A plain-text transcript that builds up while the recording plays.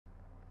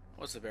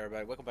What's up,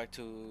 everybody? Welcome back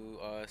to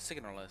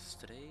SIGNALIS.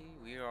 Today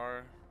we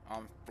are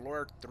on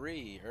floor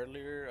 3.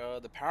 Earlier,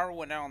 the power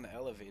went out on the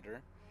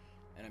elevator,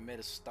 and it made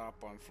a stop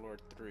on floor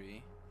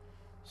 3.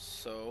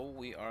 So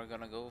we are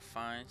gonna go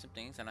find some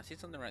things, and I see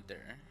something right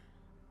there.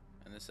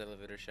 And this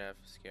elevator shaft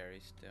is scary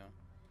still.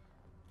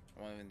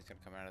 I wonder if anything's gonna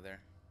come out of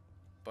there.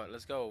 But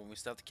let's go. We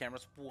still have the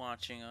cameras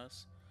watching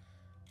us.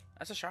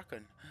 That's a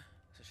shotgun.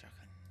 That's a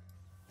shotgun.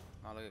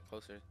 I'll look at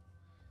closer.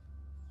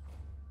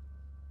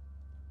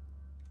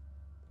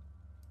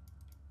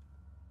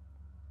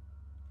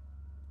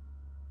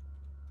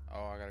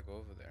 Oh, I gotta go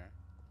over there.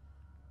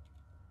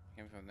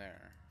 Came from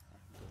there. I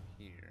can go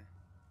here.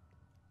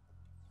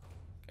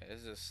 Okay,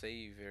 this is a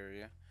save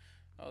area.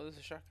 Oh, this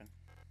is a shotgun.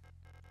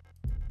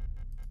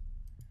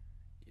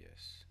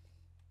 Yes.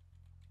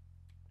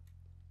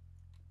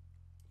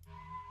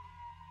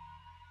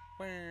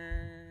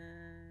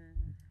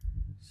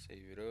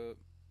 Save it up.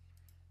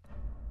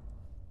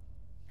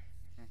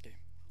 Okay,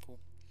 cool.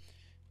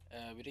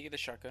 We did get a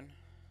shotgun.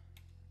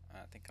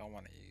 I think I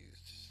want to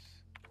use.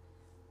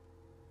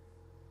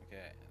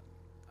 Okay,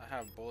 I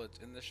have bullets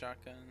in the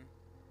shotgun.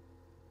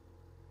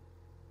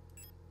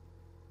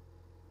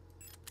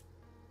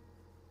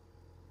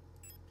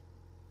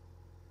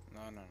 No.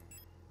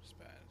 It's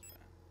bad. It's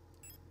bad.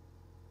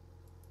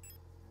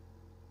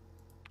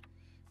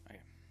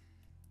 Okay.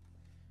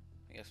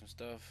 I got some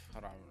stuff.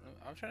 Hold on.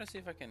 I'm trying to see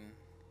if I can.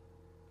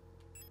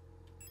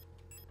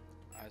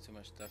 I have too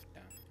much stuff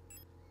down.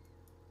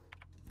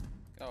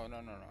 Oh, no.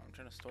 I'm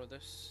trying to store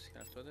this.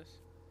 Can I store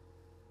this?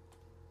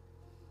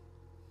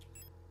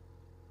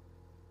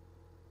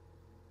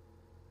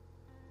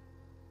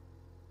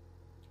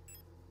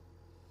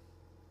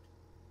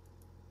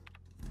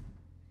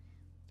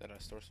 Did I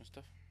store some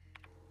stuff?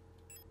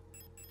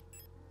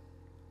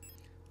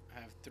 I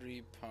have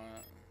 3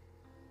 pump.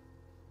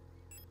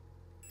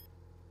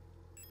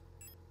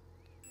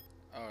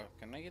 Oh,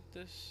 can I get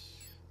this?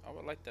 I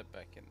would like that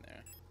back in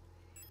there.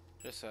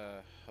 Just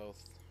a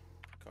health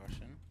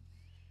precaution.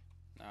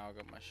 Now I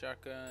got my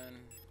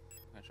shotgun,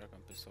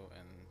 pistol,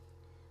 and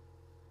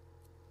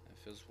it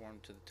feels warm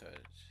to the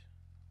touch.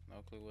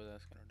 No clue what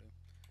that's gonna do.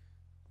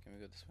 Can we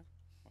go this way?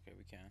 Okay,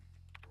 we can.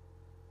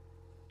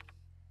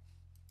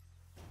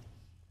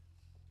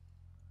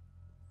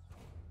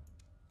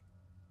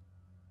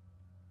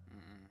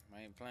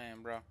 I ain't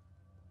playing, bro.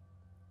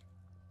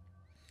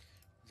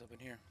 What's up in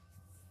here?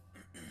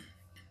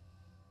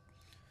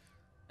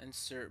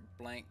 Insert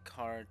blank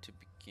card to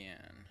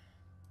begin.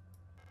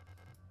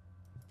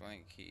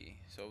 Blank key.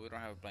 So we don't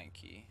have a blank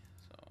key.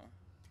 So,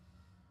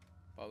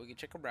 but we can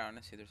check around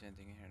and see if there's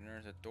anything in here. And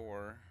there's a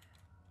door.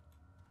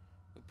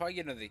 We'll probably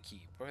get another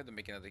key. Probably have to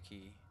make another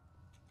key.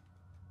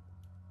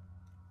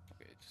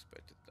 Okay, just put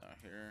it down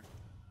here.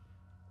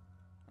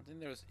 I don't think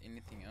there was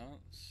anything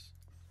else.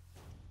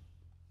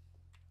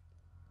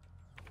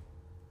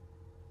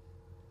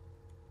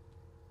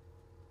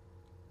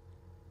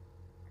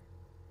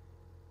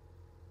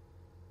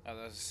 Oh,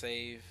 that's a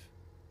save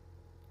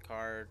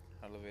card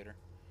elevator.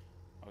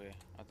 Okay,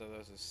 I thought that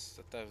was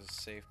a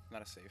safe,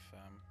 not a safe,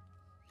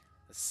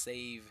 a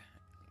save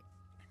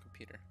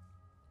computer.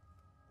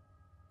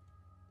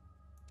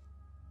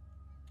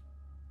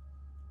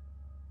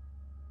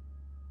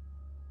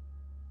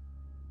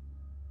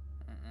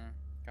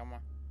 Come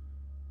on.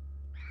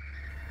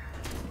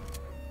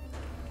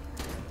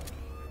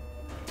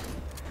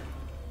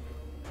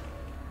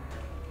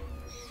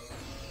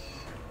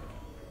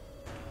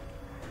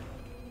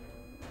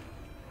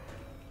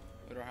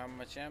 We don't have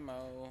much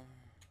ammo.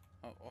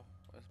 Oh,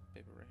 there's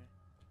paper right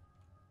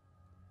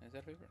here. Is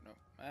that paper? No,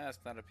 that's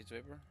not a piece of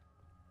paper.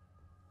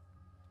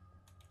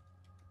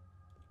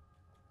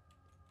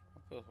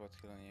 What feels what's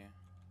killing you?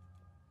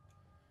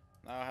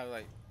 Now I have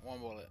like 1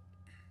 bullet.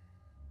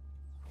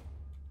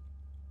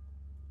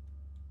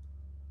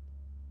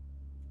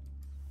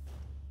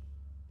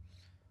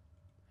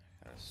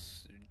 Gotta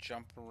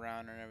jump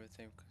around and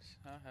everything because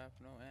I have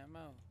no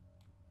ammo.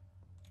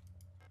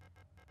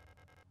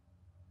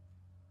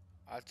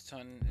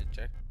 Autoton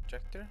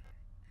ejector?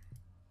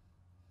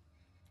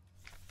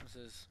 This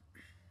is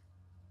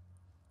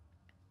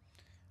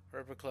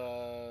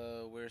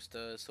replica. Where's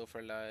the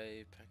sulfur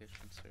light package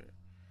insert?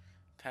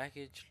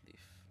 Package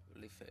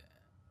leaflet.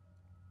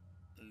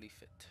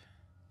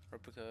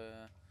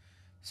 Replica.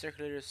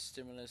 Circulator,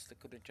 stimulus,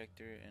 liquid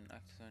injector, and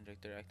active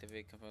injector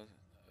activate compose.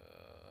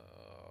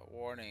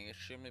 Warning: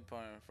 extremely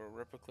important for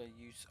replica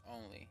use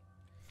only.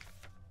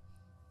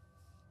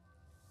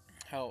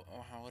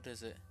 What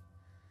is it?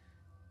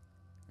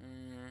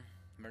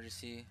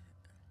 Emergency.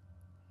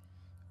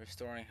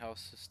 Restoring health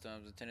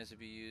systems intended to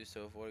be used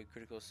to avoid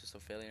critical system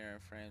failure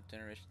and frame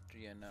generation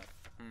 3 enough.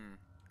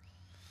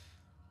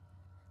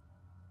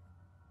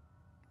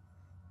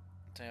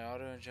 The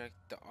auto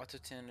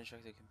 10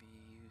 ejector can be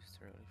used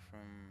directly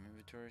from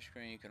inventory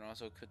screen. You can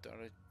also put the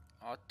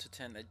auto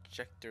 10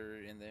 ejector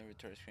in the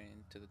inventory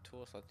screen to the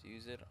tool slot to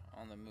use it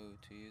on the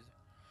move. To use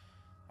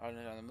on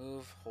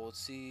the hold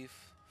C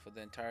for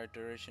the entire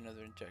duration of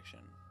the injection.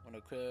 When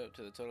equipped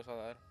to the total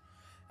slot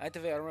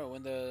Activate auto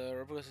when the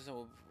replica system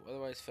will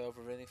otherwise fail,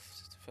 preventing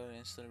failure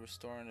instantly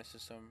restoring the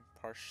system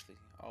partially.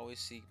 Always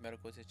seek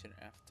medical attention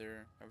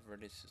after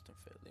averted system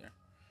failure.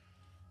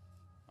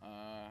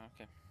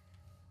 Okay.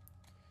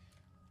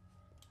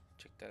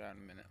 Check that out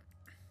in a minute.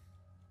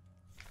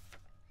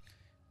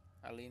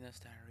 Alina's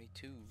diary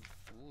 2.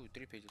 Ooh,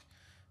 3 pages.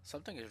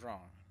 Something is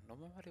wrong.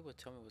 Nobody would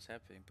tell me what's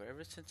happening, but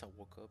ever since I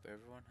woke up,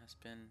 everyone has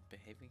been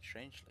behaving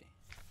strangely.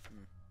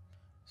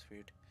 It's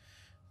weird.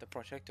 The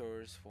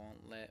protectors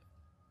won't let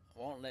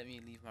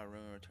me leave my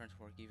room and return to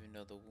work, even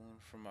though the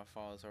wound from my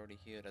fall is already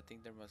healed. I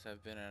think there must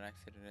have been an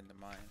accident in the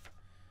mine.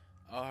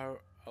 I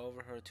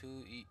overheard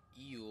two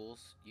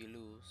Eulus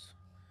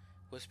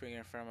whispering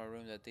in front of my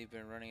room that they've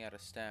been running out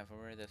of staff. I'm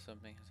worried that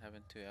something has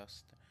happened to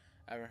us.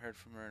 I haven't heard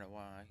from her in a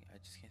while. I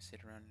just can't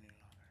sit around any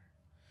longer.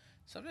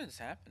 Something's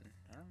happened.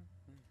 I don't.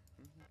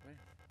 Wait.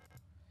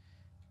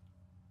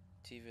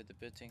 TV, the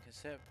built-in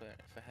cassette player.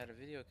 If I had a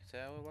video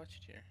cassette, I would watch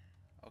it here.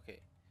 Okay.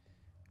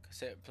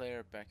 Cassette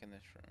player back in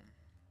this room.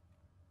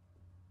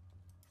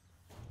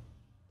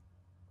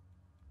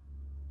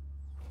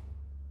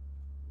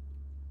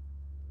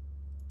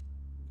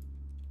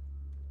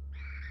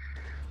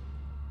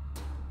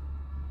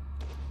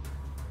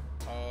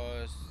 Oh,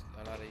 there's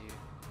a lot of you.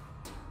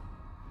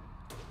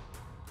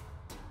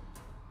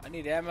 I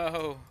need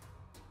ammo.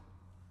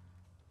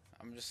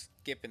 I'm just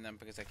skipping them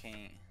because I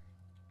can't.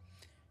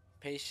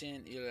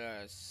 Patient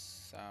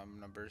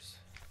numbers.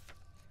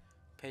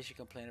 Patient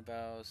complained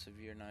about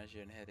severe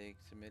nausea and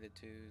headaches. Admitted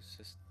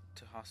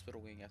to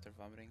hospital wing after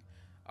vomiting.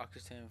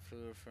 Oxygen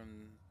fluid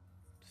from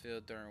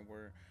field during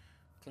work.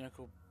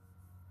 Clinical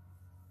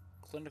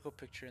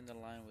picture in the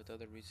line with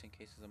other recent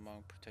cases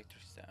among protector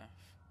staff.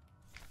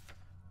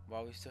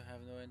 While we still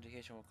have no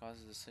indication what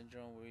causes the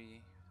syndrome,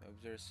 we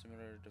observe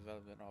similar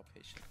development in all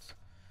patients.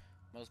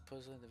 Most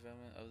puzzling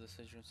development of the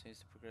syndrome seems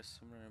to progress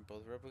similar in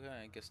both replica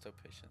and Gestalt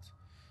patients.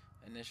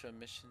 Initial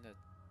admission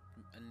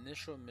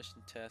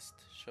test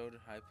showed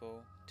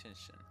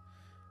hypotension,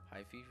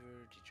 high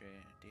fever,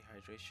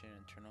 dehydration,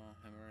 internal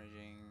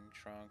hemorrhaging,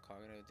 strong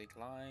cognitive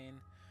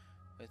decline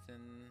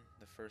within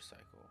the first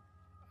cycle.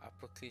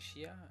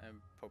 Apoplexia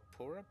and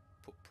purpura?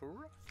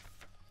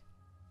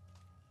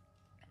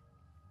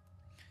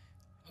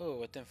 Oh,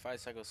 within 5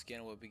 cycles,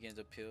 skin will begin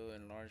to peel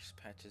in large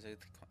patches. A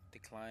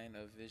decline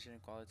of vision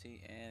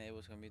quality and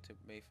able to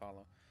may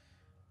follow.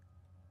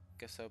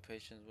 Gestalt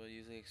patients will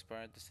usually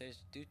expire at the stage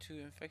due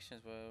to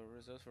infections, while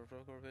results for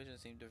protocol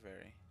patients seem to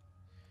vary.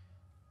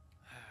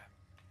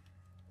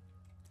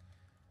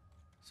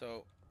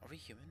 So, are we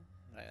human?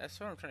 Like, that's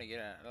what I'm trying to get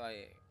at.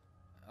 Like,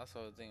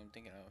 also the thing I'm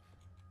thinking of.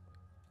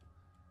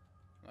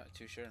 Not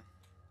too sure.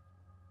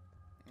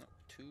 Not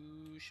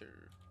too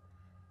sure.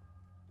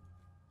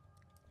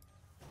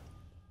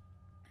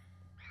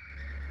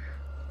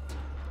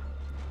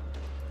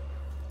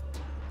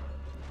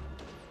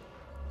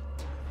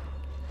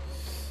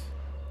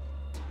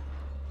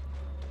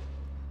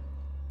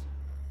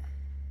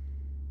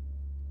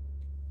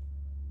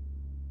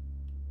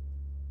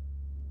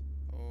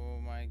 Oh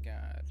my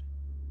god.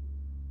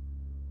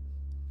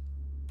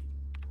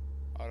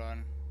 Hold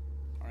on.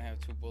 I only have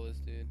 2 bullets,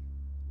 dude.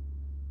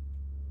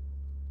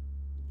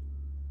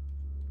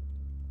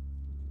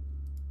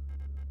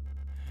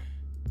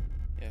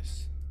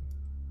 Yes.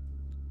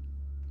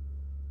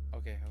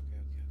 Okay.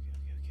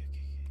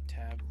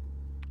 Tab.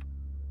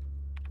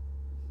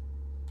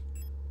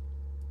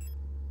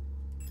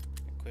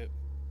 Equip.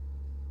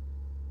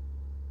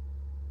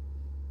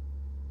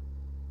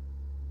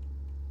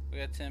 We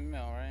got 10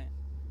 mil, right?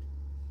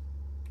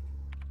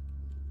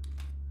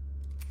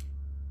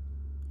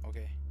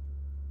 Okay.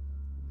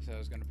 So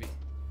it's gonna be.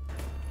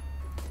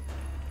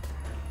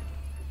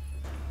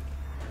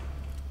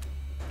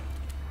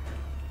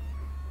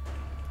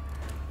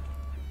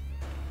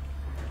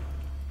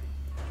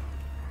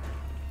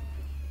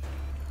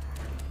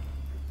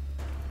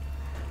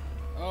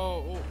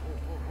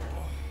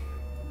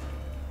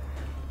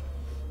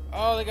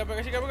 Oh, they got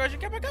back. She got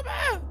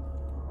back.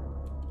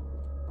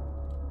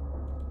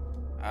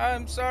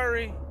 I'm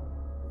sorry.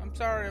 I'm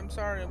sorry.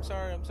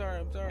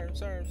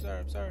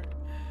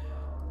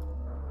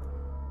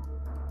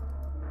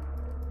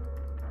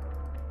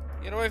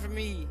 Get away from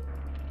me.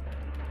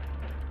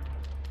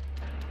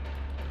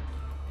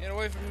 Get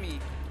away from me.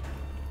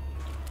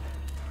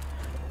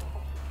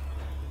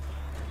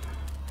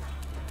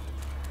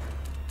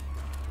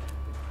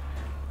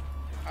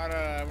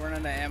 I'm running out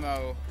of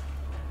ammo.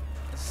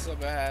 This is so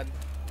bad.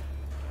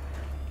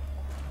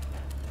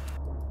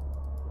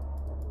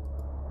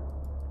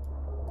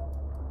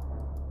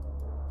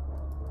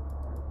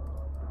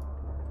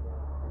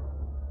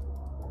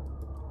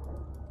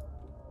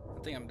 I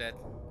think I'm dead.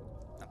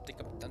 I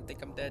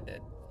think I'm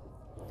dead.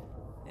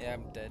 Yeah,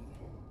 I'm dead.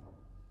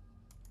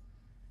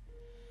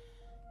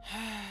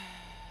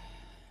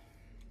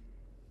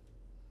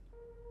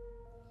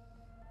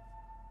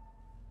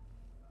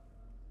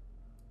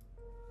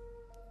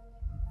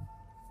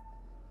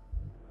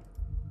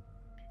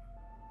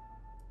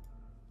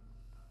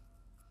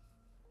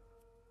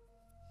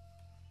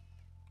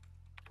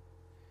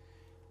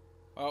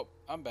 Oh,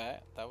 I'm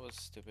bad. That was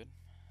stupid.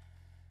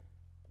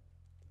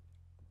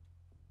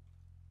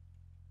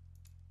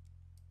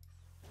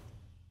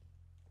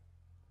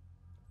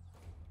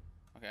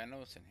 Okay, I know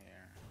what's in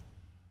here.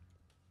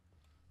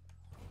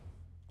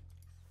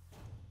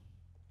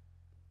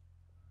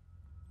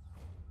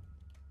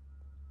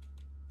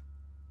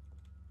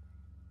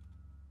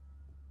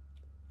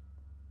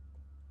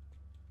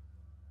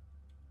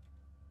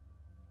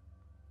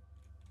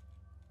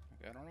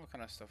 Okay, I don't know what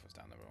kind of stuff was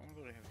down there, but I want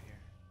to go to here.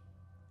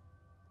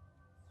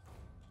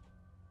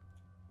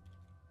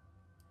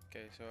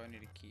 Okay, so I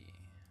need a key.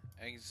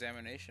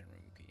 Examination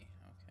room key.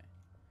 Okay.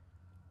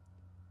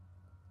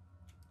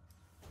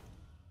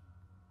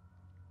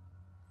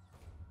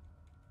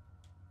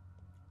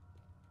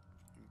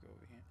 Let me go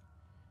over here.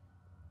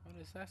 What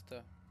is that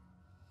stuff?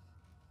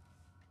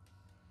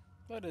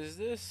 What is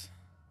this?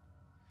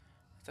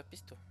 It's a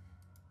pistol.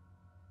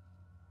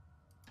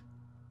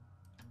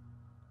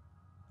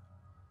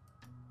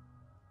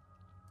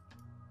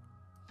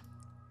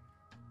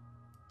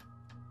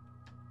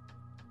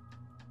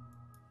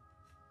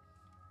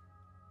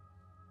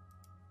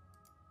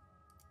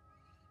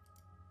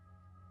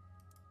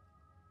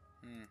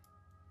 Hmm.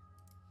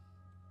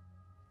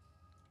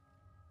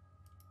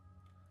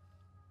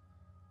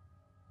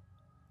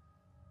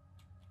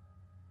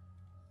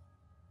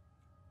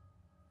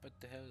 What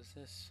the hell is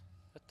this?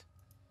 What?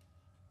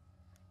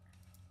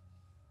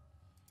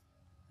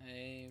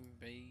 A,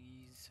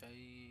 B, C,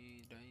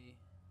 D,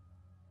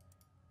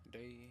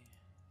 D,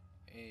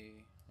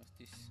 A. What's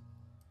this?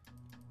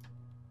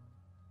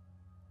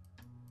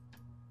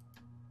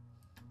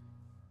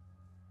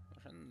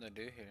 What's something to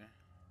do here?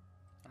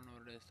 I don't know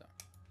what it is though.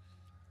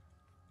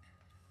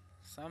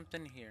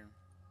 Something here.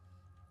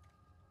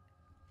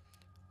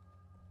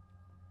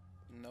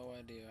 No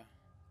idea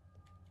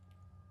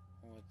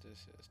what this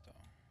is though.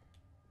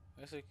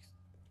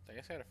 I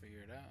guess I gotta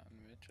figure it out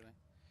eventually.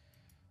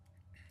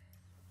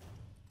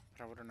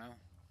 But I wouldn't know.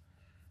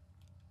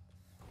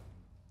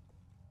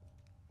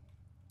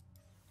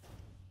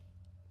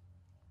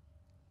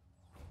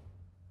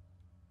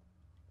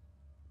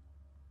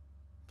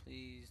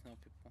 Please, no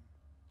people.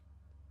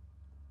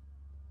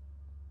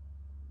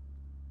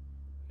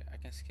 Okay, I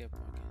can skip.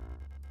 Okay.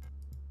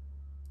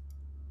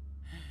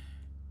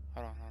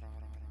 Hold on, hold on,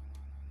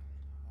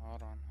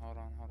 hold on, hold on, hold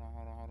on, hold on,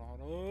 hold on, hold on, hold on,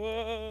 hold on.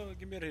 Oh,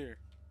 get me out of here.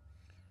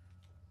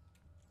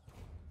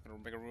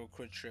 Gonna make a real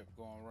quick trip,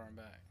 going run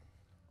back.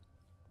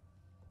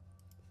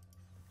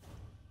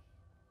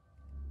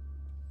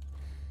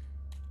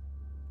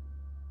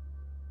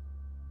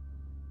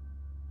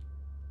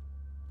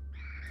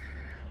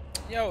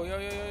 Yo, yo,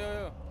 yo, yo, yo,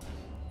 yo.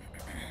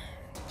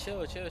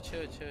 Chill, chill,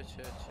 chill, chill, chill,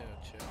 chill,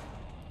 chill.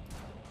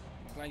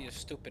 I'm glad you're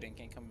stupid and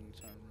can't come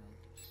into our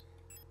rooms.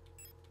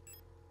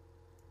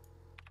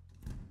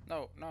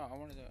 No, no, I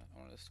wanted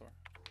the store.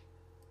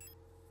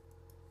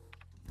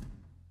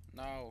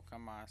 No,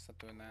 come on, stop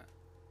doing that.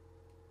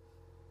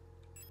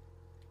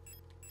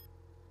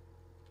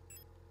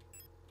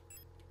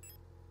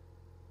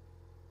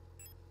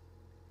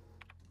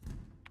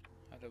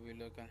 How do we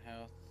look on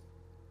health?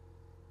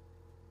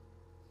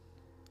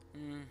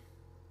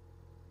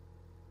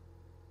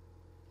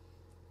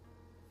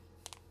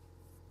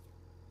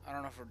 I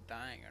don't know if we're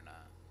dying or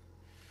not.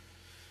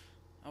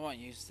 I want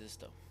to use this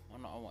though. I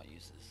want to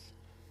use this.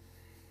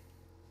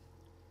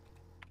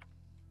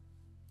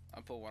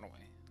 I'll put one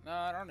away. No,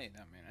 I don't need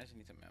that, man. I just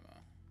need some ammo.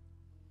 I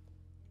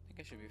think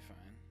I should be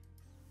fine.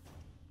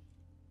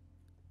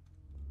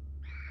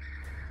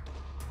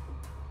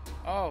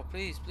 Oh,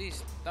 please,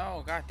 please.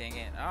 No, god dang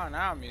it. Oh,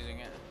 now I'm using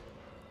it.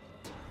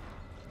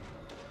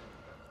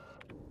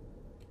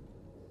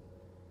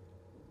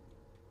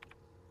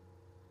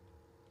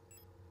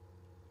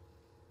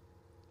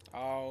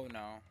 Oh,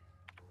 no.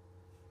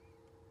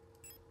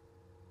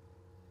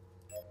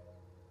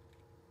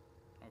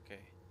 Okay.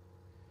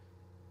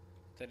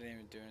 That didn't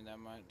even do that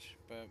much,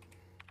 but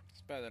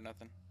it's better than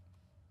nothing.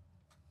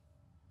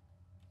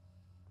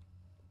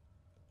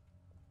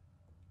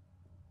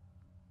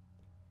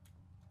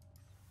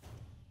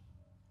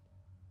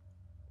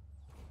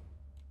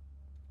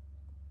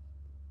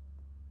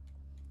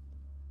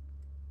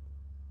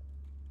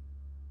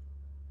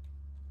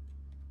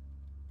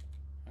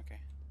 Okay.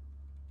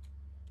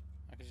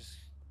 I can just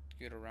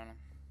get around him.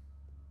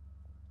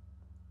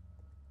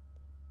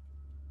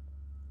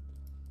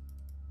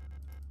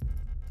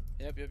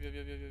 Yep, yep, yep,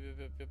 yep, yep, yep,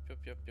 yep, yep, yep,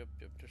 yep, yep,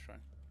 yep, just run.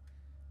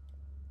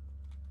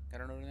 Got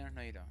a note in there?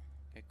 No, you don't.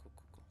 Okay, cool,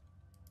 cool, cool.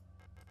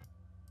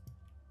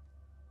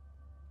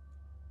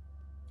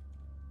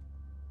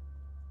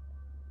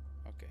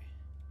 Okay.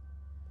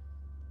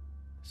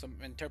 Some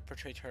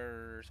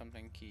interpreter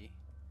something key.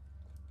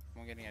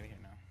 I'm getting out of here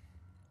now.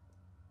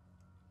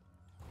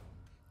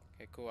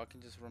 Okay, cool. I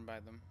can just run by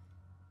them.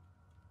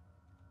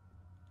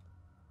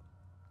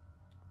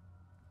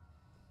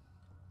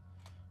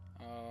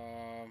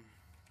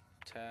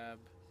 Tab.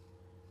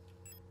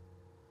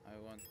 I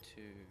want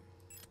to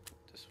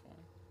this one.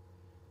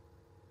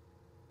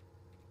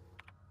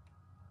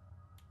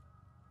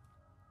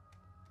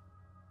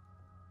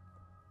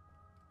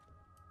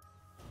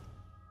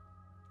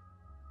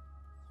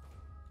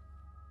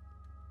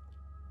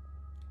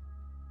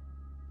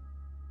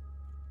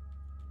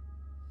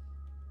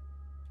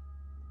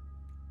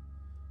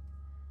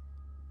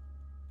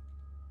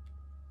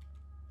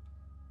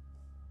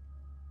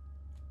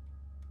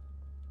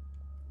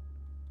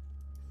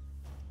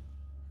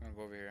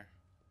 over here.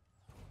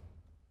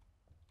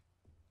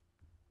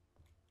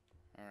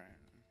 Alright.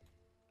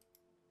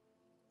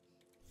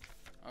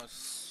 A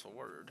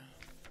sword.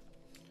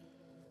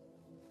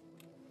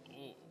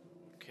 Ooh,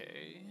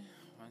 okay.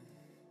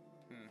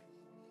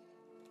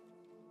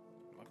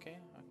 Okay,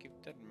 I'll keep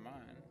that in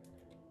mind.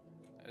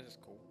 This is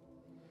cool.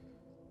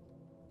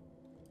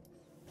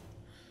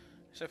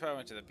 So if I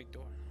went to the big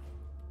door.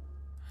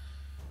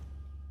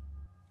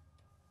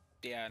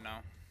 Yeah, no.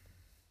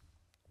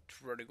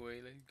 It's running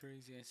away like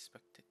crazy. I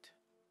expect it.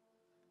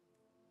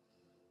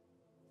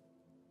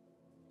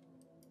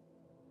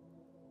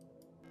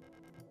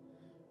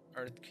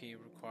 Earth key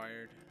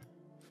required.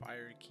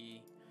 Fire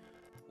key.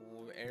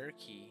 Air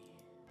key.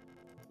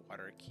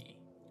 Water key.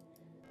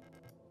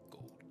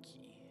 Gold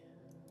key.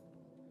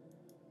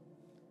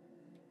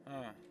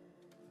 Huh.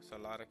 That's a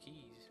lot of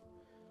keys.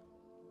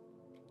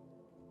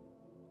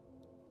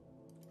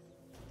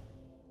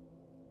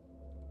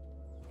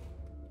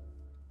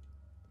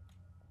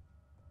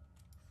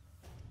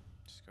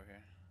 Just go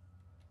here.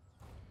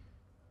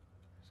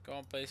 Let's go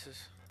on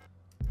places.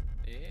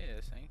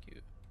 Yes, thank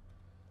you.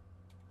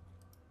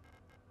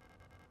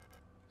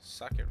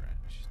 Socket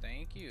wrench.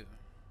 Thank you.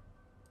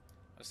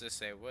 What's this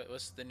say?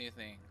 What's the new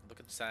thing?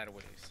 Looking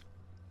sideways.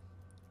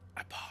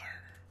 A bar.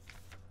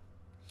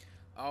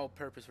 All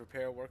purpose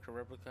repair worker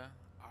replica.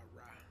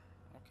 Alright.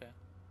 Okay.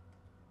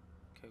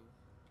 Cool.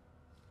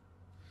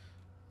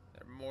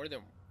 They're more than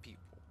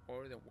people.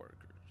 More than workers.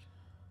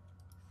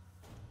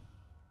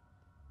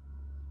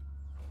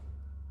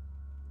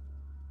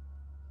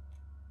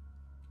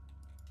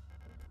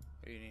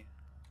 What do you need?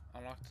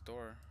 Unlock the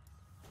door.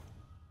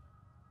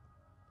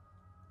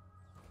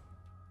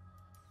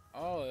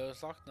 Oh, it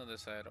was locked on the other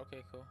side.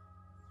 Okay, cool.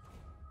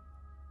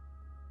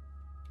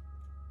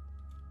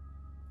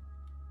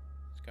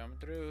 It's coming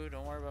through.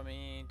 Don't worry about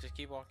me. Just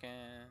keep walking.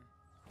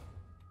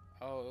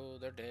 Oh,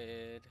 they're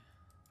dead.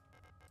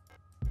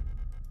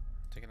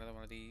 Take another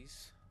one of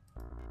these.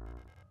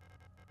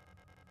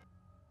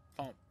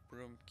 Pump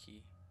room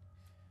key.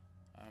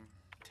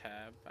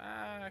 Tab.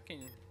 I can.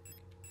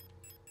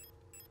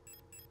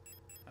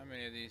 How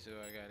many of these do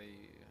I gotta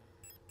use?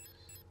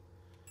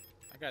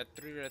 I got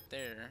 3 right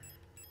there.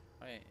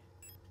 Wait.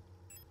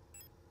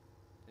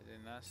 Did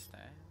it not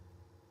stand?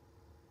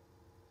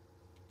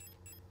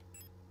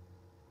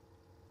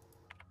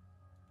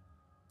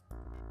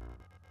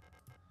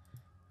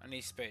 I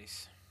need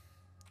space.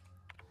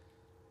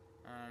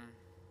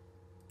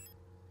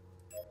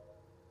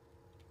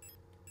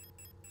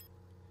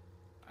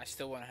 I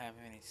still wouldn't have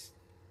any.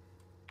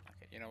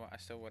 Okay, you know what? I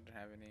still wouldn't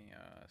have any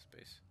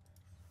space.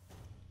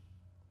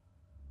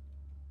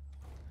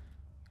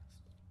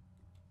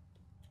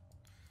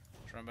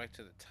 Let's run back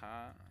to the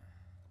top.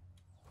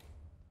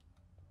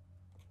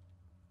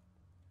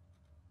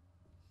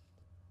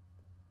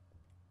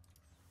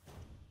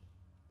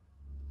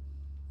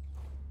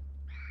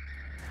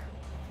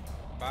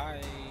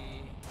 Bye.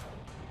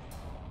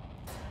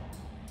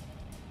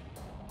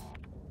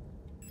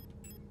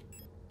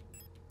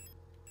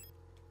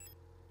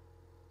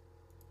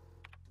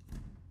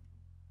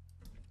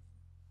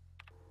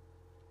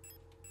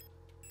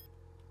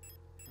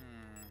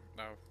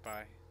 Oh,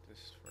 bye.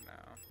 This for now.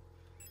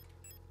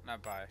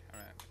 Not bye. I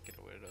mean, get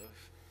rid of.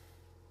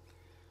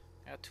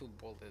 I got 2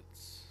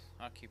 bullets.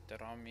 I'll keep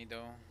that on me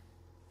though.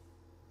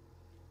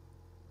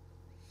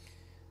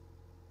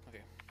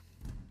 Okay,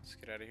 let's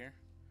get out of here.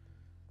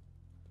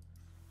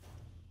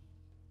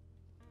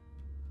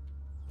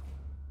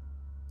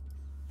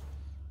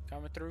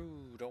 Coming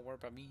through. Don't worry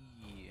about me.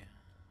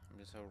 I'm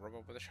just a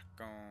robot with a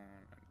shotgun.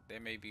 They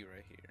may be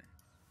right here.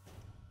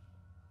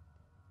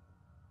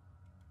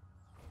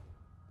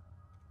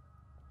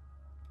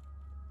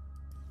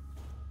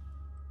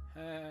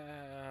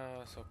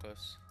 So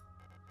close.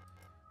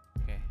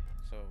 Okay,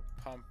 so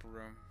pump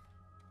room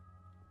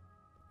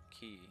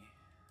key.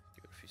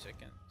 Give it a few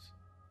seconds.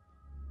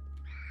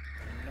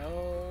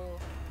 No.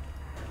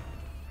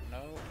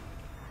 No.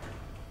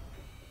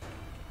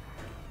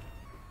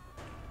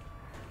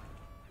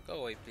 Go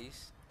away,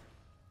 please.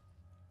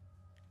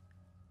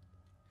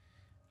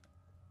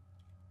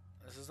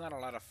 This is not a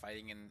lot of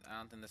fighting, and I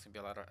don't think there's gonna be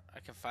a lot of. I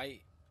can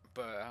fight,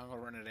 but I'm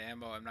gonna run out of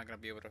ammo. I'm not gonna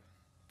be able to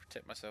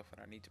protect myself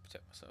when I need to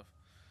protect myself.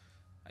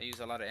 I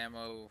use a lot of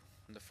ammo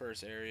in the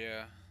first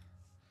area.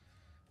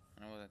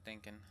 I wasn't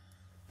thinking.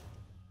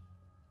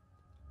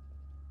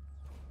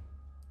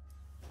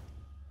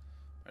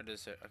 Where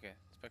does it? Okay,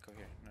 it's back over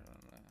here. No.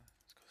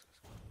 Let's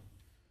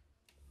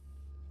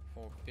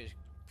go.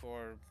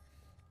 Before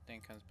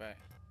thing comes back.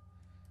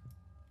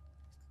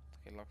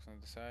 Okay, locks on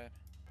the side.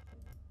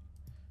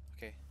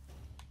 Okay,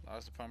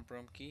 lost the pump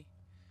room key.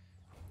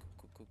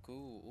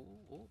 Cool.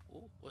 Ooh.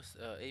 What's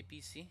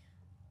APC?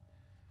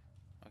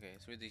 Okay,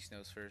 let's read these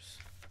notes first.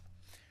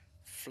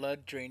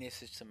 Flood drainage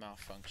system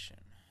malfunction.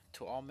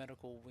 To all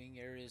medical wing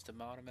areas, the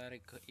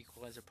automatic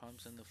equalizer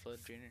pumps in the flood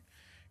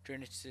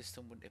drainage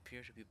system would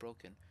appear to be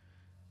broken,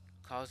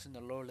 causing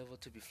the lower level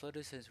to be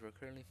flooded. Since we're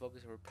currently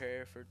focused on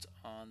repair efforts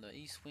on the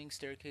east wing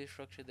staircase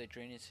structure, the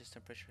drainage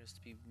system pressure has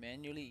to be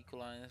manually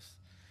equalized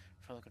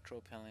from the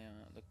control panel,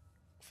 look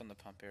from the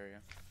pump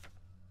area.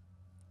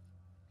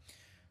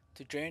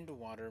 To drain the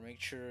water,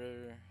 make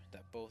sure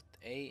that both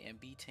A and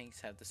B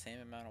tanks have the same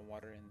amount of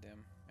water in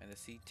them, and the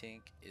C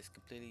tank is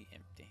completely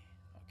empty.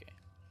 Okay.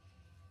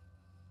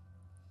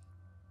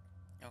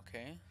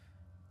 Okay.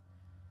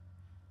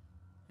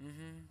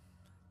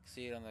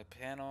 See it on the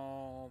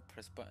panel.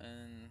 Press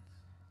button.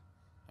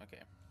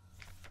 Okay.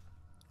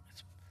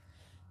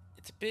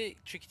 It's a bit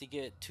tricky to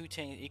get two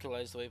tanks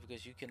equalized the way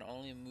because you can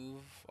only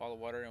move all the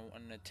water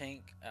in a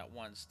tank at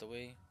once.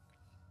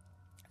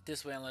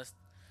 This way,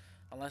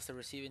 unless the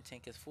receiving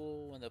tank is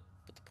full, when the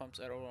pumps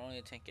are over,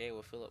 only tank A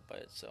will fill up by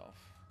itself.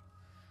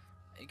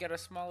 You got a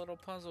small little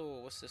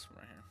puzzle. What's this one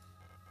right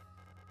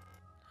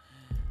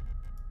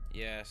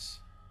here? Yes.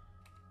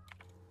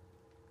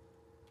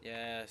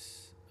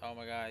 Yes. Oh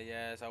my god,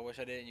 yes. I wish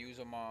I didn't use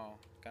them all.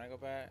 Can I go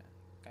back?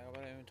 Can I go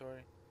back to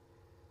inventory?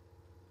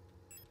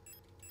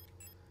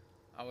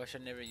 I wish I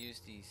never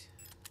used these.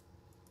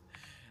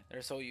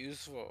 They're so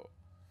useful.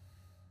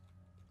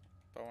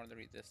 But I wanted to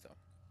read this though.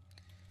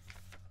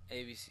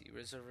 ABC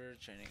Reservoir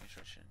Training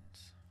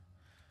Instructions.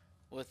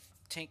 With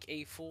tank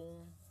A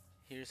full,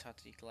 here's how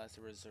to equalize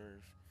the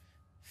reserve.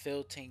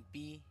 Fill tank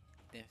B,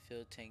 then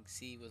fill tank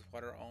C with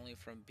water only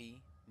from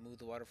B. Move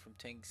the water from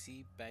tank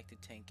C back to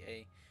tank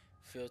A.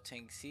 Fill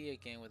tank C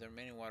again with the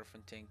remaining water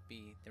from tank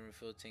B, then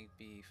refill tank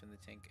B from the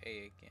tank A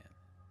again.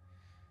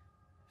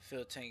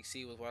 Fill tank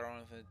C with water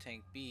only from the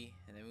tank B,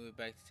 and then move it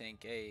back to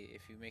tank A.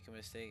 If you make a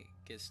mistake,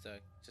 get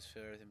stuck, just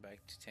fill everything back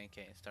to tank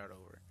A and start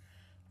over.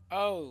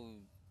 Oh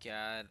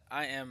god,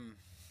 I'm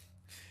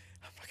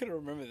not gonna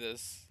remember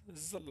this.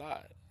 This is a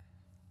lot.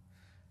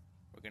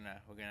 We're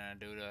gonna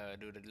do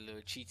the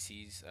little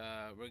cheatsies.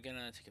 We're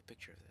gonna take a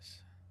picture of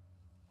this.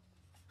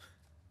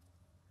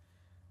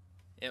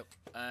 Yep,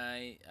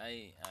 I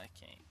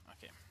can't.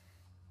 Okay.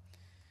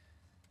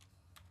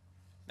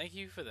 Thank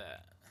you for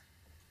that.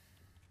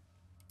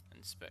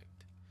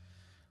 Inspect.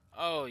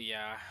 Oh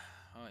yeah.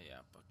 Oh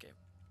yeah. Okay.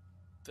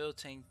 Fill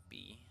tank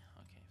B.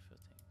 Okay.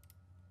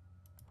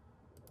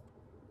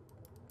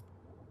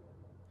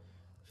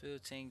 Fill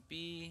tank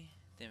B.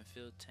 Then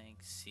fill tank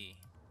C.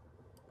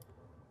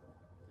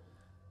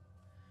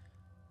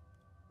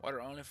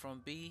 Water only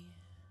from B.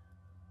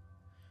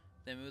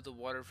 Then move the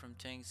water from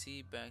tank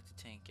C back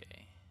to tank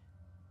A.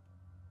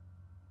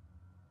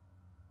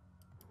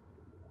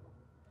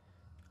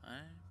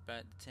 Alright,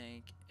 back to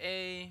tank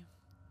A.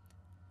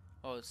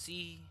 Oh,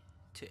 C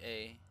to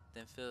A.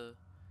 Then fill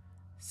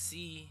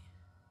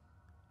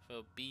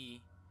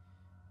B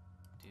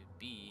to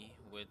B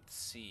with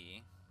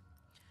C.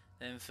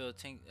 Then fill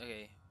tank.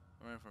 Okay,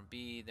 run from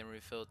B. Then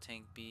refill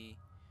tank B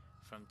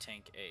from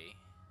tank A.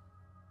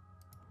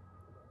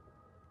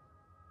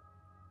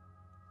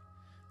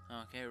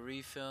 Okay,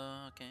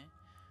 refill. Okay.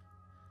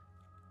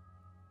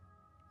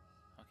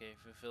 Okay,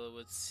 refill it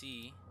with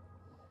C.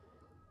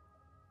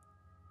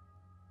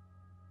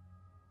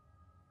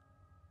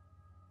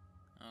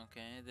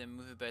 Okay, then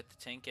move it back to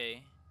tank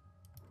A.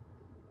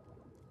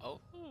 Oh.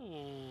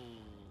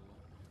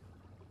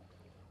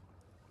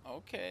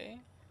 Okay.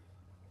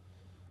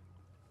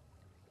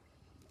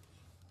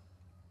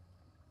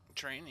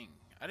 Training.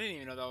 I didn't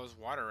even know that was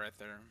water right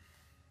there.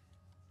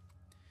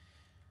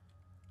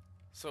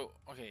 So,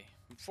 okay,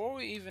 before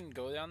we even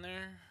go down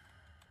there,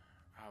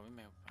 we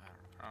may.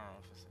 I don't know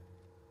if it's.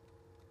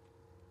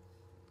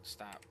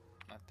 Stop.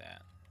 Not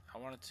that. I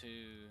wanted to.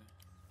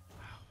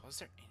 Was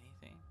there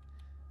anything?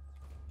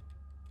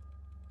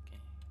 Okay.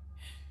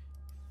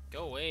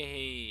 Go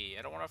away.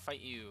 I don't want to fight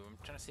you. I'm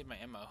trying to save my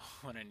ammo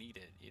when I need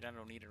it. I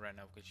don't need it right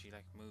now because you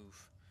like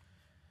move.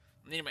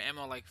 I need my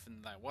ammo like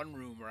from that one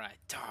room where I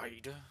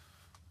died.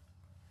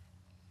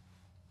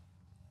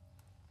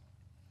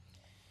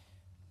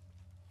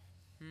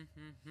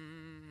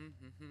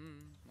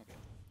 Okay.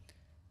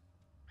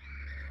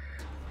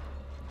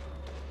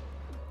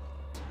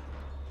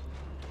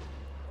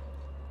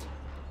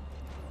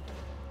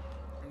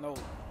 No.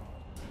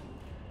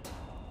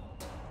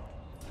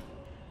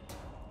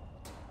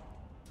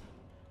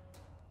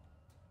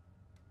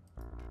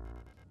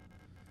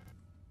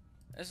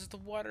 This is the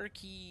water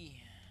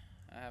key.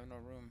 I have no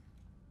room.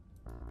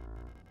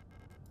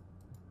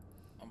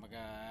 Oh my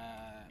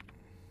god.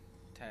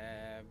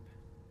 Tab.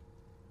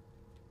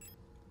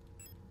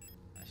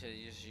 I should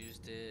have just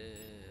used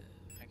it.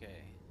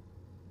 Okay.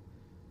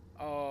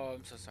 Oh,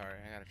 I'm so sorry.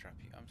 I gotta drop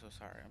you. I'm so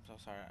sorry. I'm so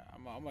sorry.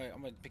 I'm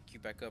gonna pick you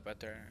back up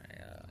after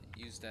I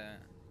use that.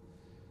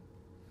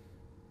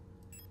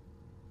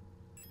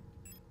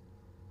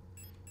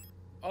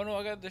 Oh no,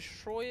 I gotta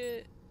destroy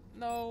it.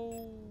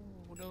 No.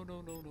 No.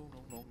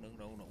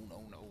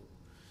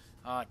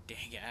 Oh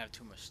dang it! I have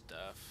too much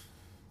stuff.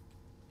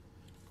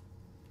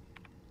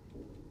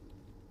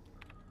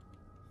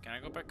 Can I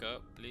go back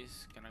up,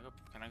 please? Can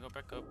I go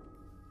back up?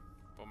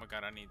 Oh my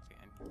god! I need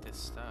this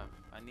stuff.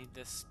 I need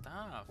this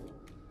stuff.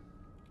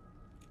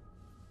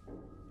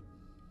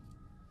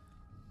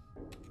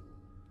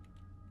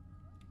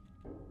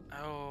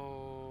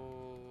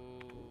 Oh,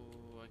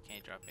 I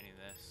can't drop any of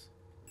this.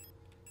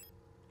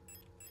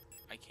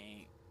 I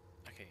can't.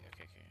 Okay,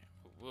 okay, okay.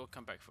 We'll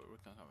come back for it. We'll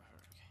come back for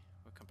it. Okay,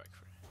 we'll come back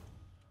for it.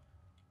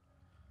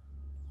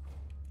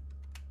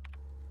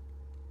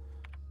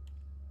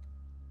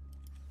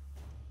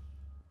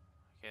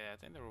 Okay, I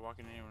think they were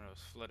walking in here when it was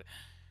flooded.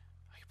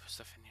 I can put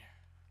stuff in here.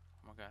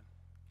 Oh my god.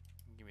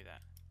 Give me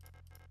that.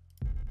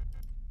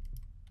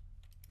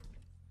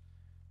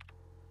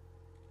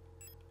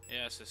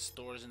 Yeah, it says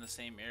stores in the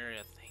same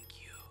area.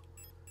 Thank you.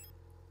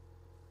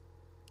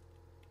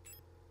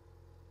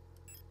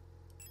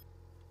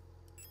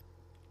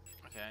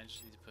 Okay, I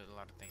just need to put a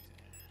lot of things in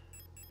here.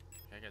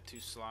 Okay, I got 2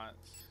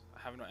 slots. I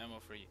have no ammo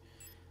for you.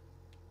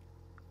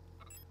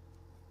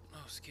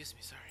 Oh, excuse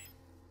me, sorry.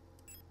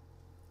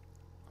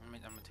 I'm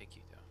gonna take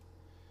you though.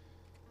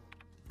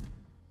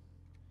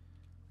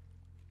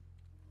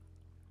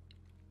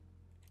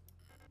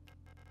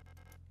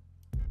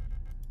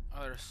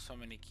 Oh, there's so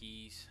many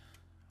keys.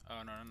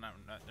 Oh no,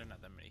 they're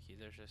not that many keys.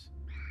 There's just.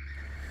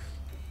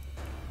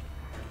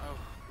 Oh,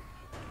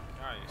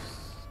 God, you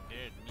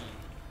scared me.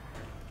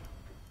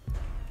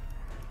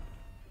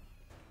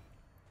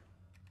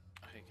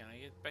 Okay, can I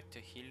get back to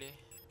Hele?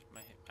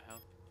 My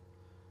health.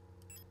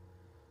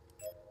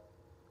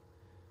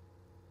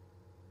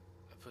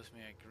 That puts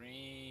me at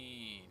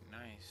green.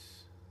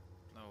 Nice.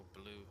 No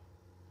blue.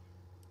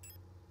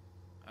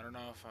 I don't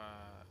know if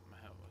my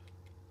health was.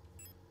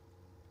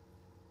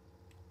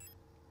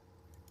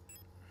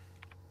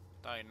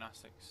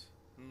 Diagnostics.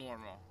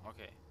 Normal.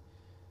 Okay.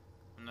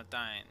 I'm not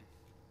dying.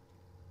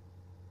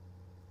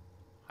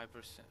 Hyper.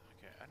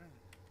 Okay, I don't.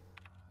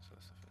 That's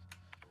what stuff is.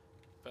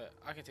 But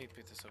I can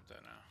pick this up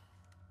there now.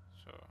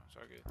 So it's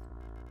all good.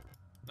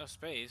 No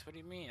space? What do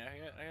you mean?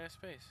 I got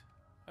space.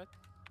 What?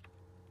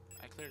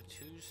 I cleared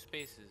 2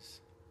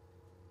 spaces.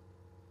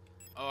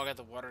 Oh, I got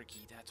the water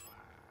key. That's why.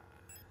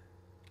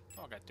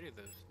 Oh, I got 3 of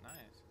those.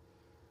 Nice.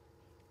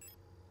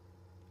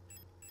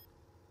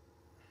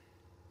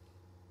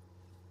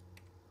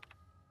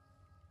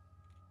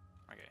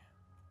 Okay.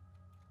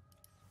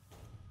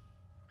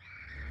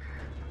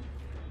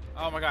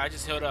 Oh my god, I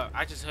just healed up.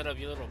 I just healed up,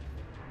 you little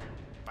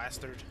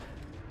bastard.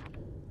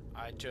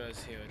 I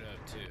just healed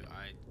up too.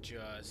 I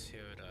just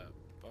healed up.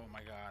 Oh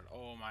my god.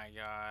 Oh my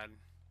god.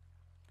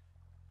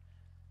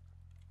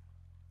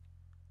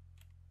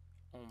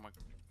 Oh my.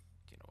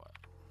 You know what?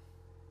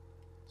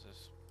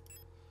 Just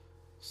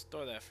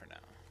store that for now.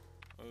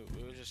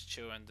 We'll just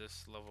chill in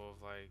this level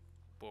of like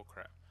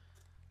bullcrap.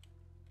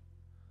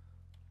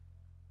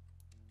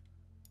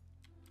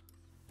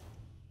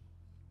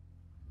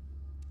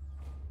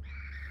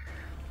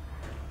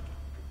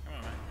 Come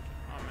on, man.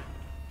 Come on, man.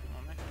 Come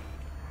on, man.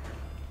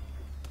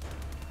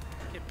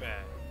 Get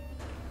back.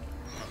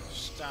 I'll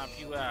stomp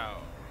you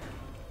out.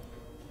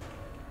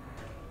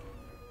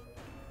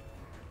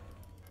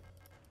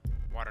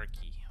 Water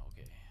key.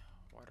 Okay.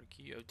 Water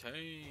key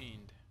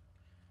obtained.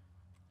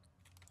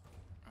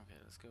 Okay,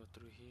 let's go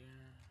through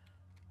here.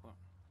 Whoa.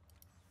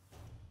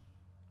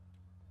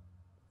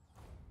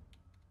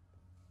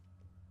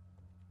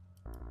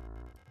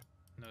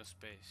 No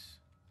space.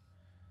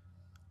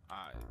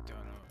 I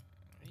don't know.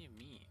 What do you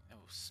mean? No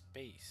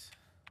space.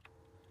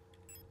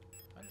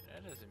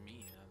 That doesn't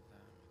mean that.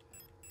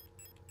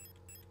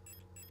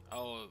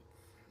 Oh,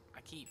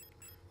 I keep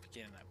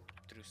forgetting I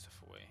threw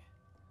stuff away.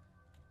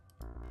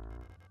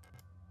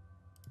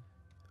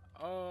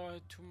 Oh,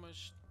 too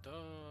much stuff.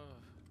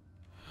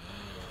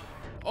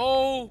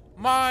 Oh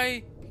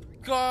my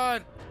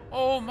god!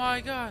 Oh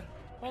my god!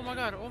 Oh my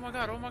god! Oh my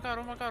god! Oh my god!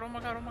 Oh my god! Oh my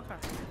god! Oh my god!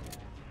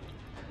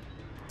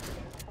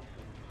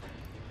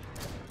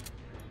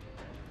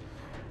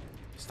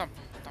 Stomp!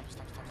 Stomp!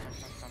 Stomp! Stomp! Stomp!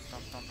 Stomp! Stomp! Stomp!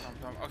 Stomp! Stomp!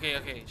 Stomp! Okay,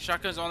 okay.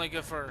 Shotgun's only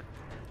good for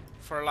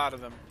a lot of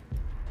them.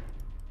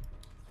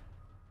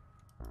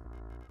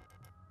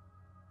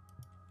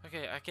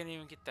 Okay, I can't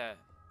even get that.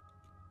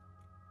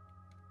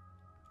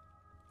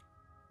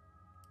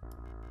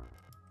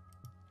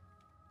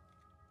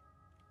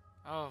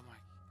 Oh my.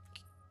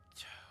 Okay,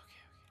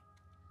 okay.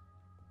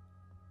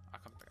 I'll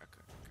come back. I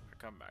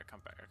come back. I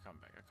come back. I come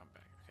back. I come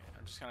back. Okay,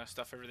 I'm just gonna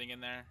stuff everything in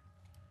there.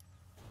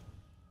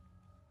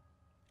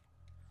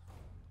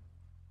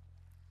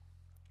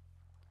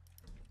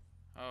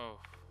 Oh.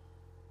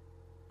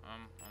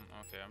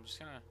 Okay. I'm just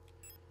gonna.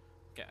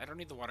 Okay, I don't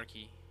need the water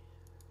key.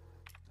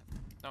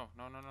 No.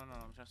 I'm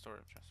trying to store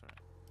it. I'm trying to store it.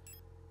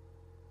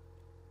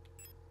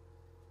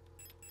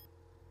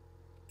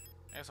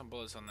 I got some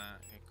bullets on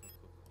that. Okay, cool.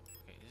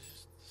 Okay,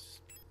 just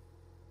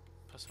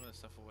put some of that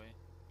stuff away.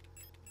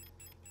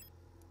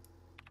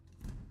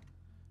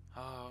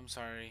 Oh, I'm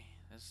sorry.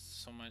 There's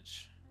so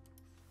much.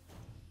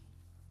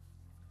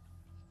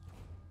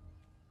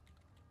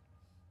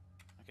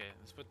 Okay,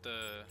 let's put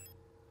the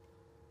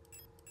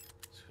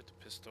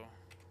pistol.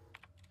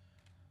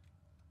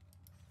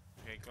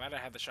 Okay, glad I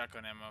had the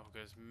shotgun ammo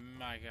because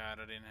my god,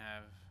 I didn't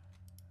have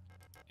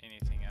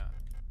anything else.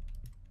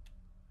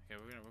 Okay,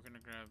 we're gonna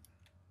grab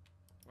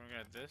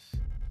this.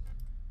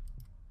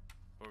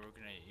 Or we're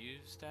gonna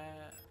use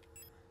that.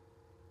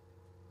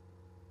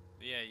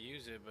 Yeah,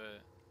 use it,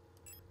 but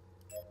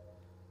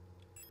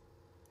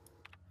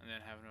and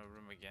then have no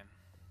room again.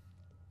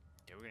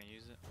 Yeah, we're gonna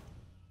use it.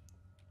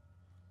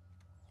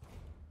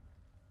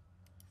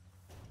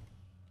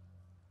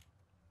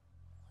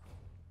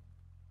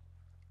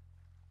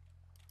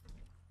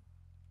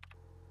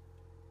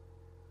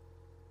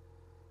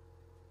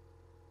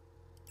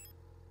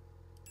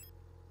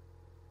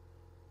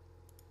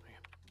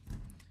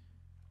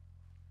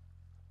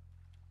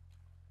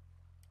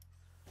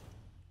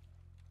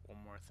 One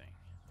more thing.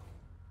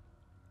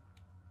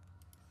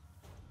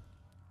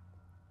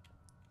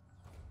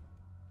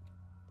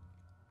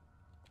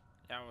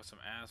 Y'all with some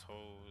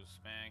assholes,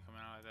 man,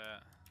 coming out like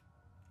that.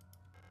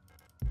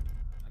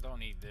 I don't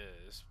need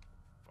this,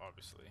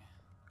 obviously.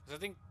 Because I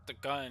think the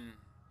gun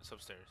is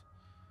upstairs.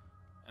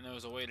 And there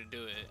was a way to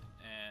do it,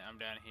 and I'm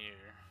down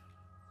here.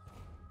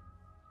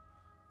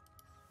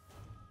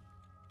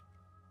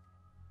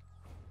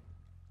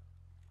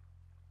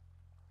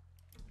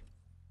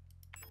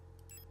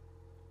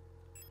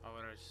 Oh,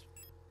 what I just...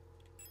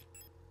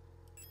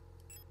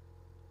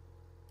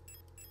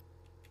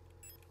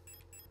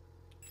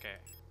 Okay.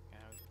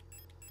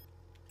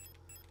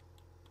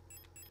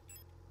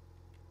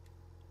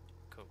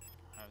 Cool.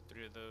 I have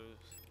 3 of those.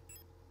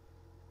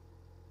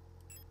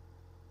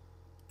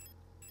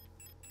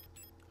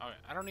 Alright,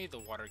 I don't need the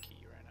water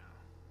key right now.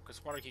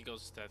 Because water key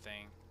goes to that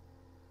thing.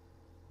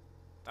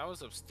 That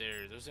was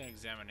upstairs. There's an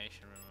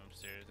examination room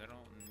upstairs. I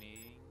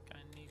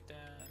need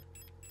that.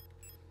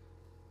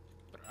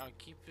 But I'll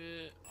keep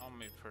it on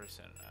my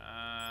person.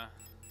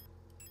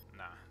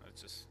 Nah,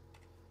 let's just...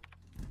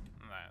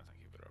 Nah, I'll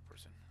keep it on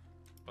person.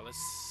 But let's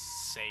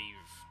save.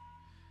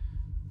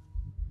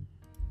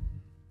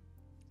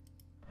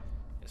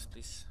 Yes,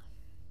 please.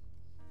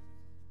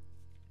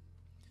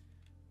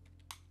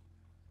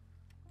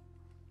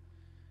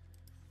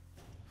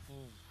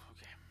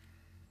 Okay.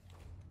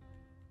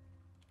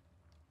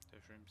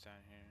 There's rooms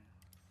down here.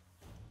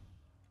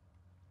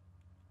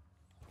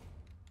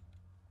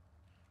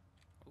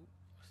 Oh,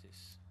 what's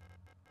this?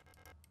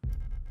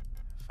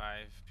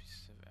 5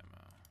 pieces of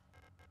ammo.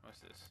 What's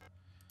this?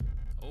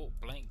 Oh,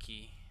 blank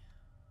key.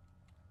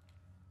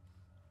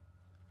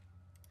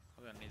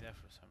 We're gonna need that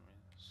for some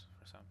reason,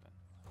 for something.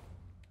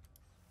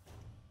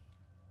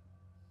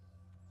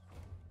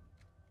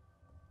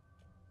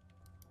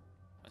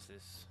 What's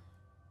this?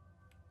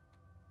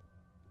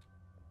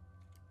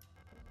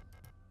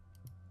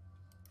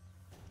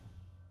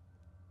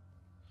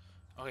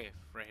 Okay,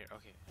 right here.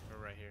 Okay,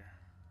 we're right here.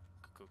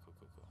 Cool.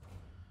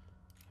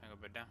 Can I go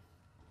back down?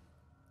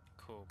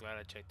 Cool, glad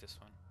I checked this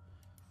one.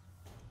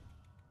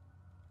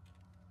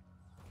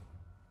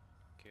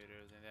 Get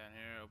everything down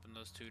here. Open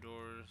those 2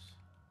 doors.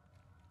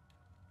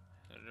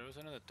 There was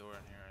another door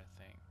in here, I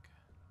think.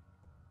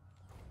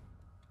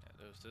 Yeah,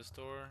 there was this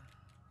door.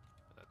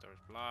 But that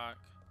door's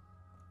blocked.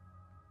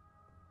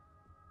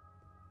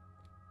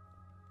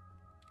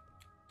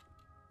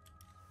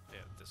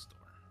 Yeah, this door.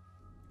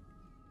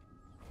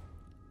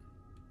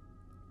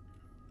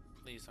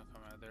 Please don't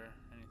come out of there.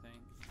 Anything.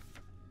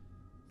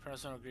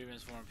 Personal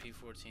grievance form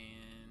P14.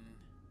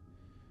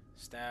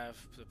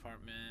 Staff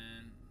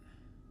department.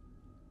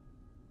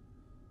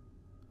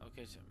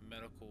 Okay, so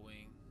medical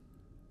wing.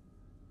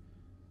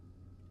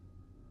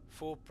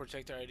 Full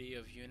protector ID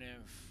of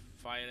unit.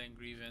 Filing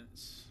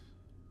grievance.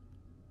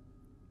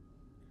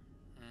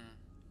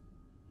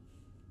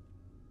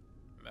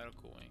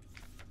 Medical wing.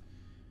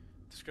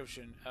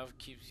 Description: Elf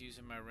keeps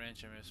using my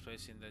wrench and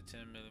misplacing the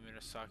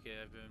 10mm socket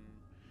I've been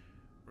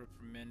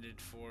reprimanded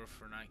for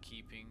not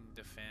keeping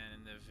the fan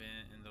in the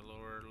vent in the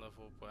lower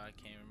level, but I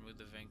can't remove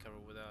the vent cover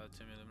without a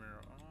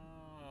 10mm.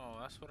 Oh,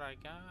 that's what I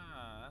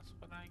got.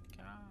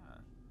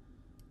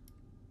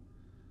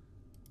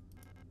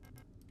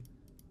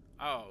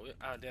 Oh,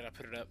 did I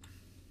put it up?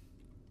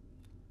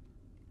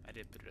 I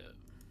did put it up.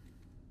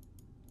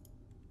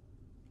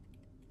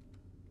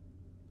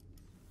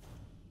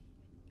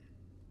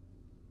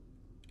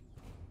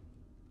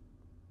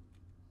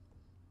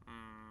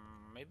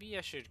 Maybe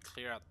I should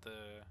clear out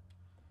the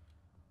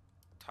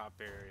top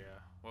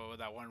area. Well,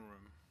 that one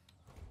room.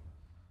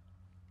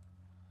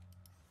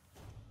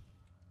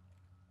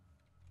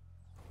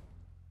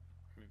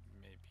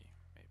 Maybe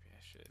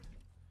I should.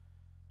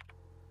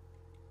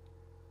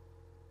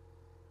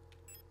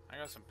 I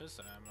got some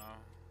pistol ammo.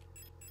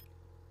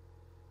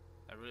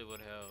 That really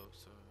would help.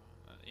 So,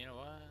 you know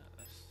what?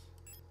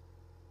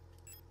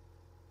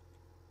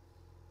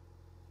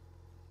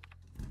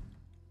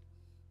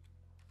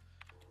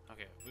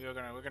 Okay, we're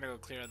gonna go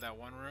clear out that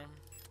one room,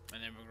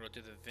 and then we're gonna go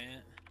to the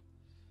vent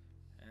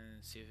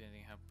and see if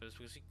anything happens.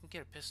 Because you can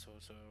get a pistol,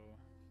 so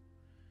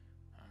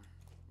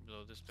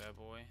blow this bad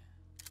boy.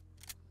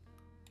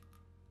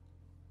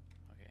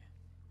 Okay.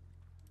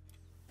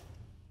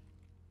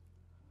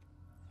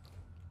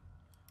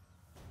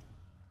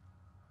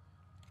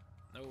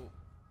 No.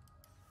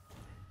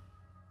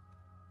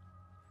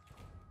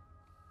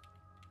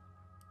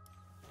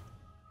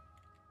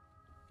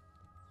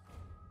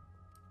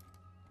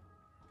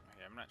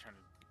 Okay, I'm not trying to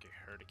get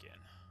hurt again.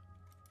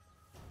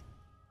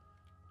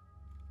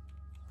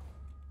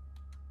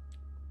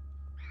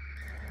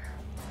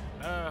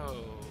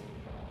 No.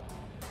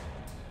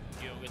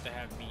 You don't get to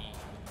have me.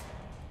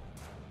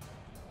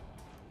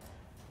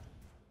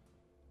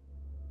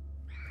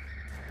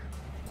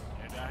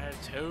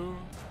 2. I'm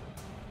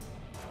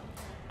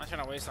not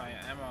trying to waste my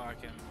ammo. I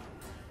can.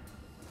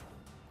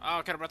 Oh,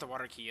 I could have brought the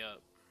water key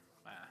up.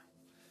 Ah.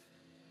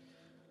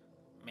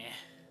 Meh.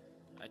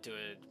 I do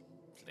it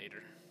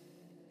later.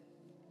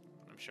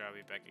 I'm sure I'll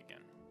be back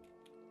again.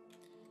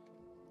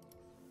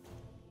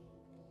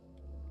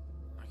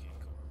 Okay,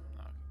 cool.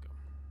 Now I can go.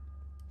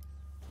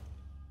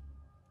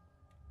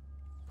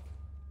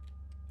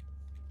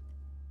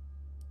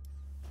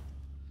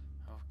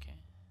 Okay.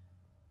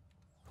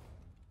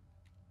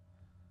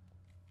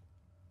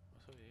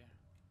 What's over here?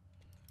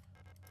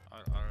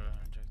 Auto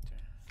injector.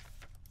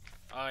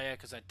 Oh yeah,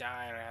 because I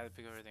died. I had to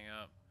pick everything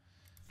up.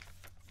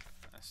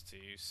 That's to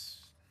use.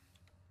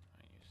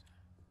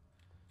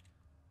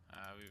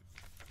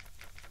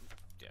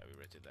 We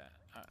read through that.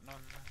 No.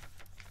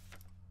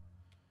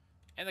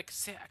 And the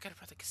cassette. I gotta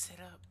put the cassette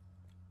up.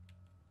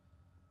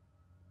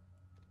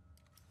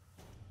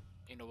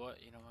 You know what?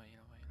 I'm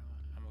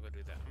gonna go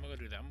do that. I'm gonna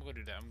go do that.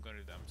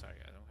 I'm sorry,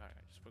 guys. I'm sorry.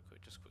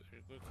 Just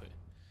real quick.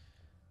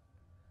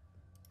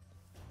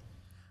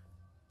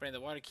 Bring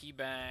the water key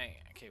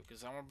back. Okay,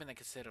 because I want to bring the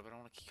cassette up. I don't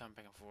want to keep coming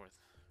back and forth.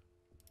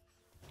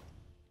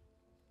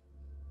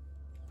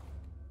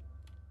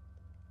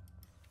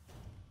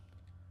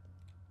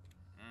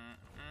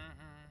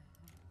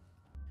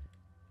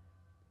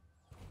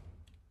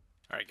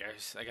 Alright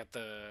guys, I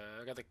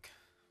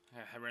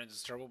ran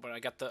into trouble, but I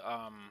got the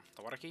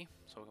water key,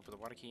 so we can put the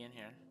water key in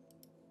here.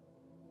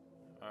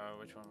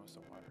 Which one was the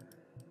water?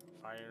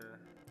 Fire.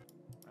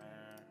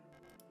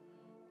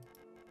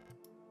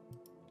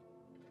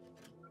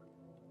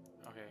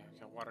 Okay,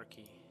 water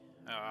key.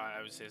 I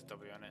would say it's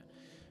W on it.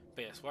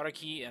 But yes, water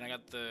key, and I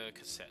got the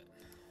cassette.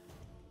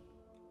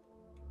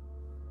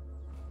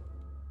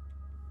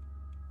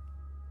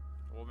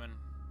 Woman.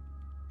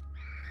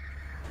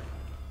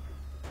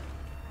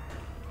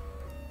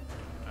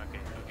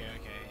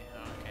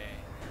 Okay.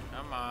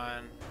 Come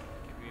on.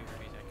 Give me a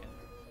few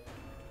seconds.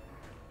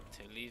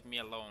 To leave me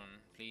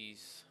alone,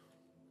 please.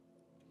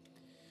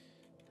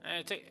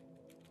 I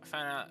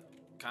found out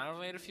kind of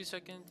late a few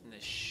seconds, and they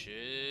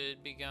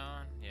should be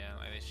gone. Yeah,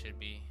 like they should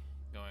be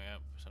going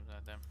up or something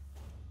like that.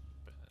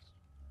 But that's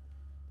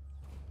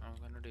what I'm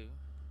gonna do.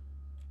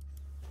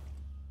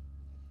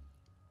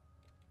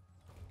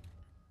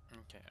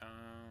 Okay,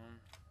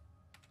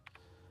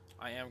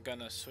 I am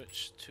gonna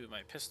switch to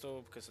my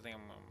pistol because I think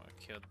I'm gonna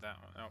kill that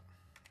one. Oh,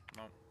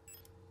 no.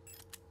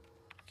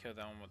 Kill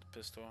that one with the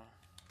pistol.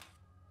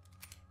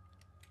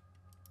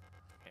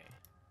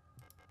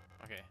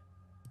 Okay.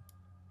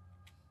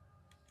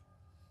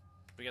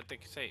 We got the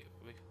cassette.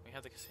 We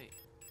have the cassette.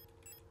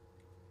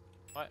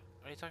 What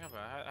are you talking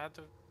about? I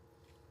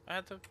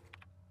had to.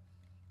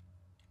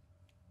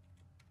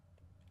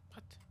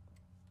 What?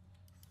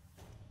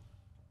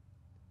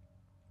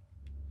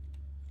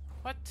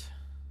 What?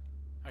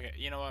 Okay,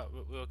 you know what?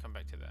 We'll come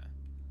back to that.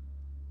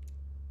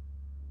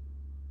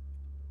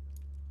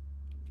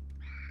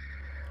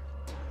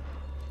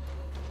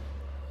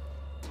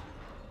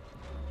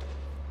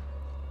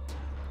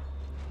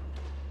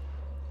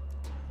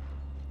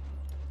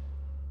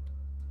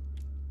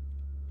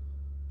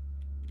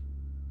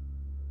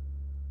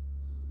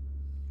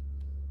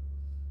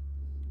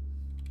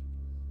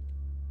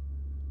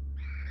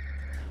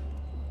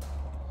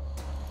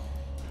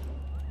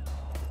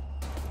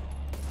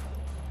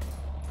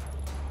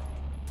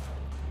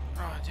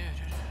 Oh, dude.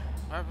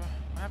 What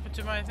happened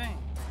to my thing?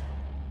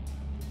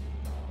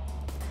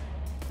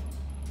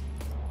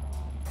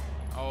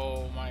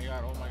 Oh my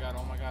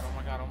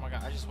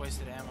god. I just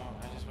wasted ammo.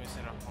 I just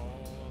wasted a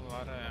whole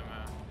lot of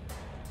ammo.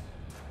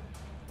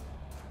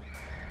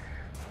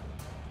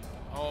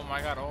 Oh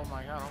my god.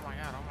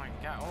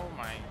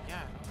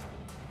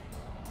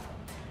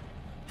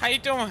 How you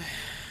doing?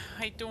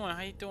 I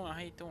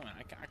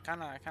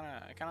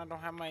kinda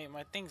don't have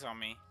my things on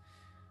me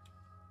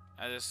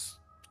at this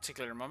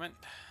particular moment.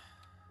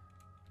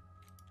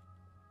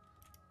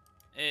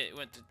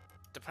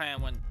 The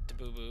plan went to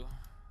boo boo.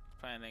 The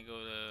plan didn't go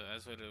to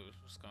as what it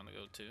was gonna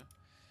go to.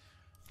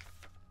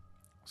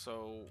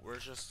 So we're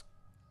just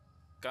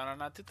gonna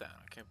not do that,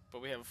 okay?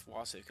 But we have a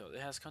wall safe code.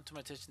 It has come to my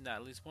attention that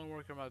at least one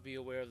worker might be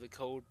aware of the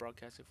code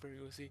broadcasted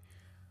frequency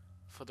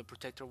for the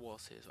protector wall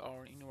safes.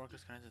 All any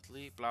workers connected to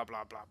leave. Blah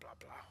blah blah blah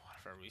blah. What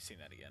if we seen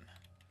that again?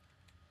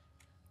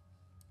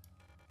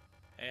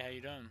 Hey, how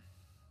you doing?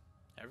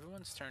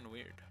 Everyone's turned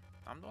weird.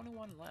 I'm the only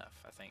one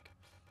left, I think.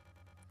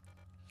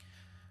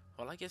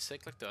 Will I get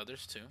sick like the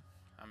others too?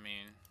 I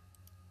mean,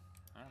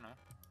 I don't know.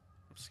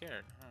 I'm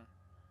scared. I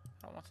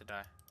don't want to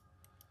die.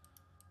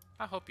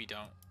 I hope you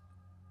don't.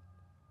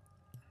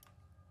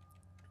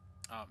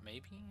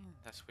 Maybe?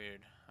 That's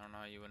weird. I don't know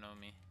how you would know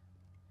me.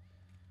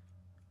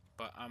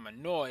 But I'm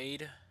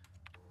annoyed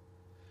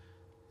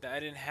that I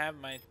didn't have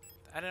my...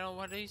 I don't know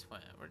where these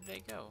went. Where did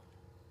they go?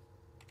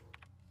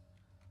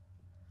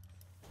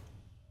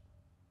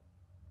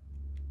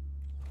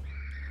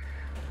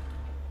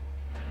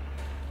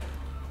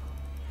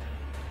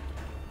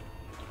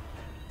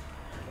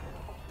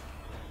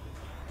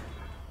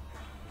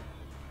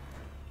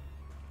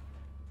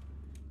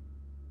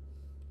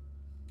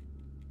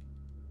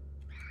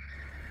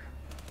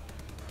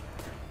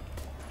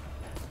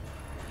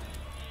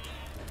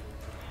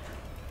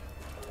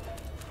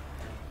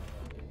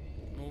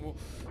 boom,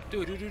 boom.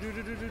 Dude. And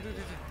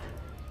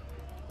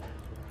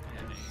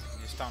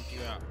they stomp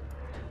you out.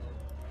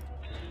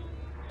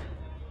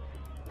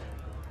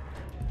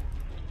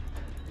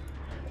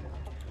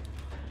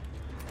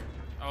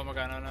 Oh my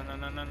god, no, not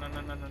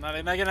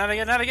again.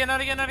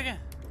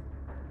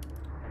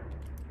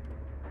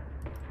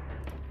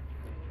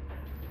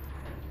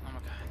 Oh my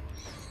god.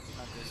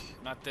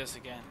 Not this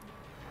again.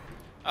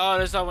 Oh,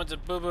 this all went to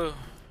boo-boo.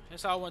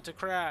 This all went to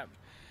crap.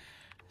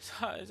 This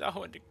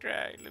all went to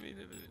crack. Let me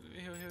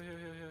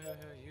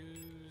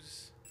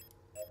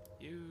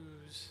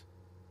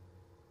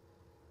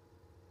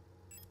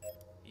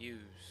use.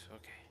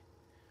 Okay.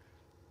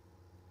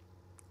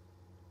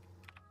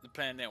 The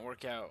plan didn't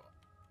work out.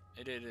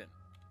 It didn't.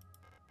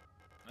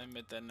 I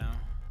admit that now.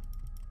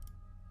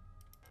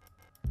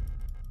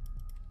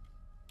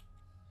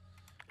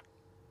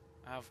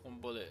 I have one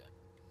bullet.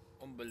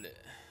 Okay,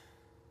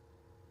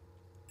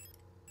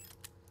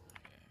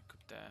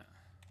 equip that.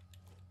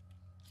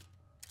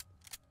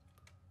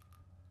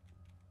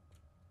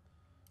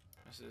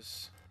 What's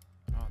this?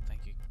 Oh,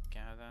 thank you.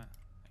 Can I have that?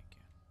 Thank you.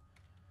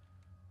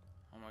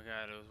 Oh my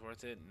god, it was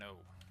worth it?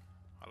 No.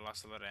 I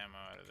lost a lot of ammo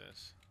out of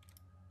this.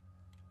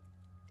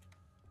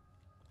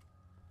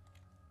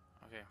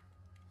 Okay.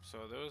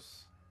 So there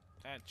was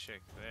that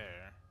chick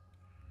there.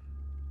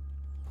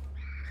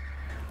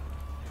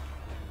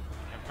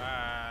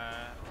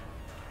 Bye.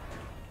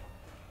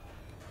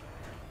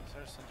 Is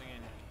there something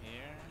in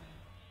here?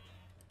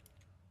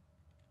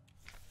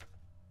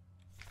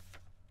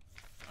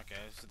 Okay,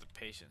 this is the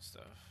patient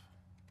stuff.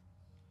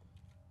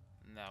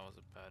 And that was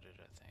about it,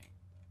 I think.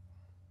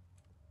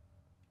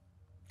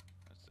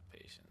 That's the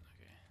patient,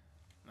 okay.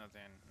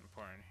 Nothing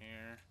important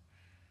here.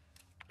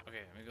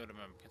 Okay, let me go to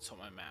my consult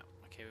my map.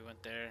 Okay, we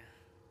went there.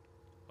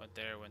 Went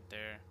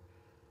there.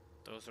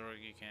 Those are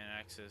you can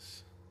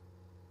access.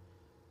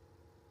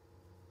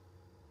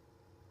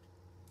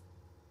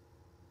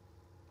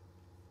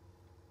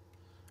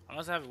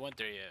 Unless I haven't went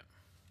there yet.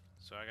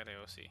 So I gotta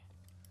go see.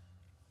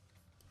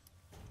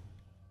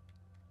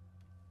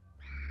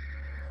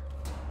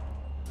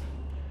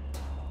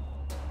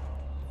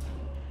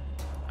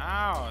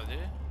 Ow,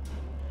 dude.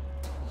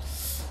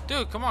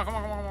 Dude, come on.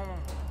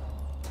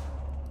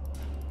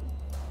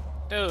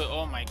 Dude,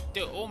 oh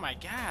my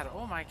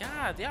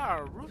god, y'all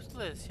are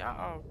ruthless.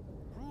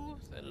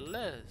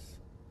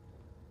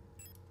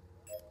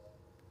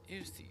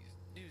 Use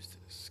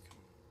this.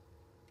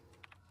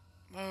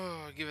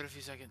 Oh, give it a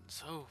few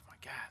seconds. Oh my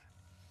god.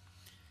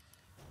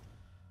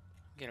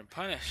 I'm getting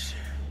punished.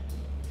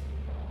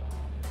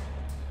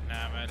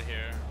 Nah, I'm out of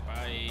here.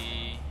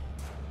 Bye.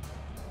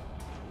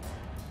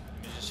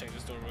 Let me just check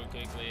this door real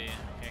quickly.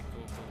 Okay,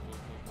 cool.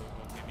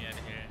 Get me out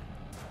of here.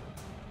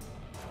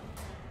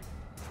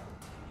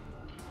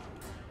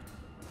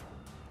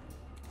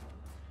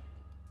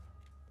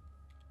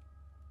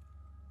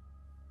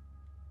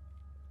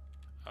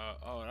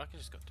 Oh, I can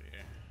just go through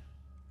here.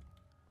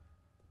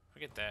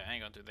 Forget that. I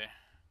ain't going through there.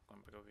 I'm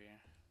going back over here.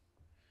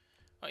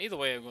 Oh, either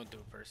way, I'm going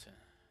through a person.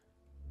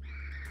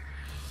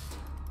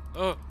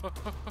 Oh.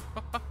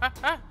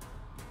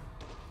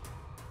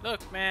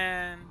 Look,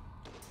 man.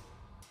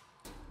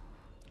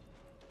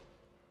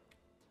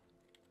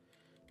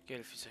 Give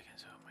it a few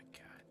seconds. Oh my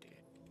god, dude.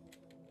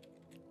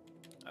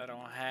 I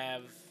don't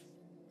have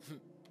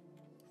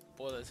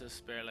bullets to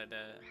spare like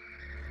that.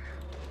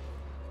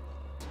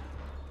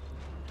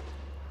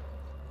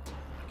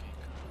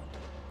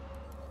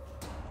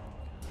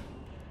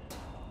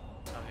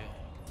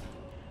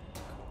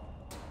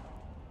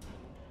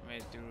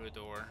 Through a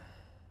door.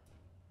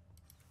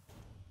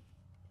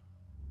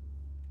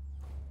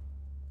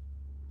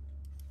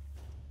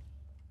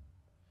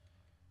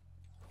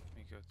 Let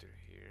me go through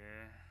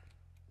here.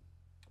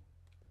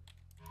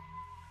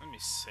 Let me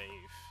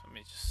save. Let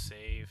me just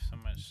save. So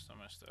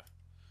much stuff.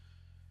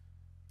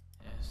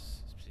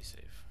 Yes, please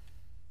save.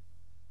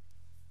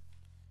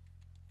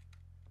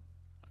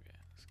 Okay,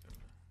 let's go.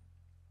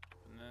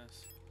 Open this.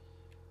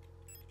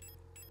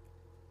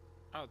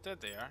 Oh, there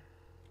they are.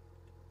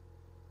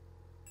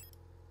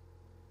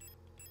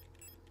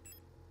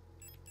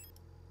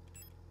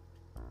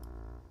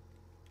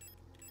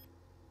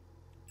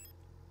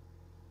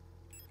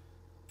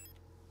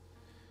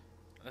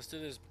 Let's do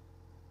this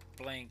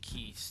blank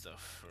key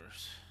stuff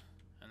first,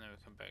 and then we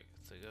come back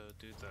to go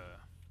do the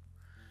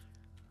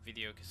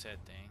video cassette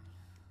thing.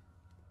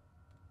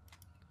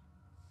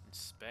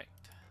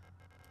 Inspect.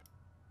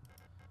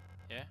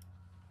 Yeah?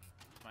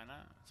 Why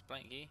not? It's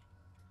blank key.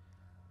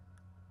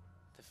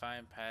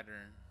 Define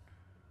pattern.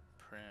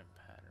 Print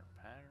pattern.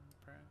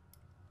 Print.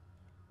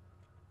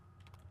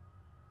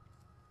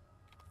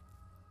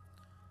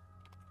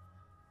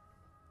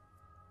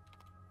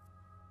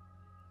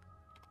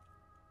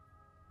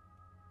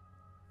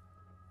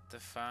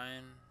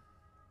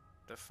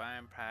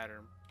 Define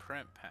pattern,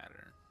 print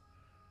pattern.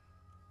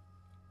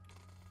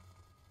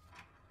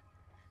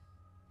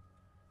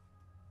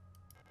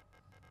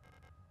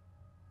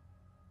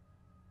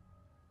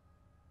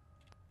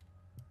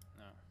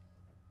 No.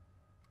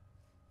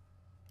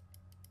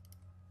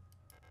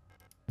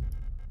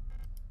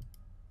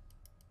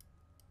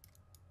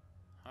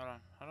 Hold on.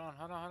 Hold on.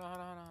 Hold on. Hold on.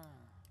 Hold on. Hold on.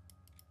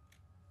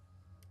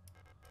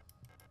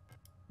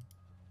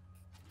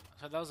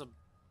 So that was a...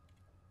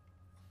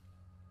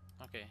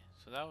 Okay.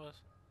 So that was...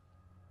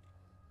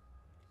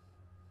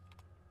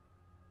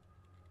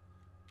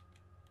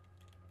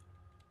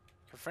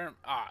 Confirm.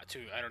 Ah,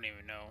 2. I don't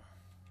even know.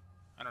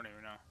 I don't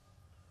even know.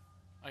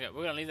 Okay,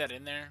 we're gonna leave that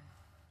in there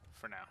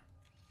for now.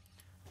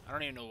 I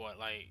don't even know what,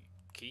 like,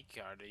 key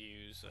card to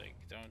use. Like,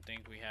 don't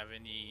think we have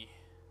any...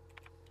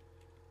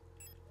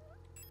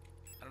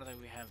 I don't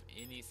think we have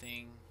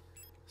anything...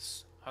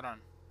 Hold on.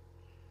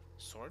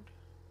 Sword?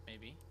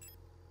 Maybe?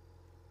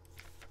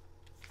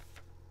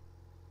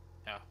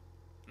 No.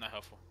 Not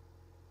helpful.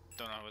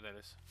 Don't know what that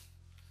is.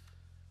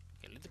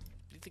 Okay, leave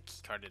the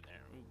key card in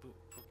there.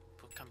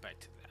 We'll come back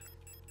to that.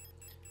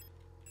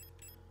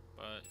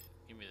 But,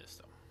 give me this,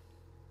 though.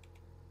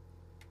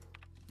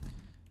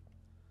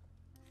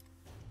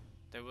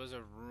 There was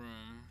a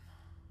room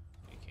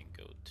we can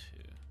go to.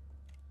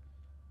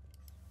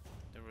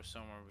 There was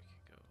somewhere we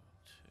could go to.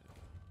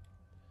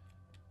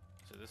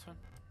 Is it this one?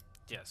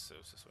 Yes, it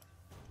was this one.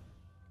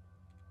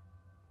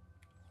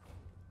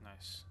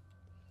 Nice.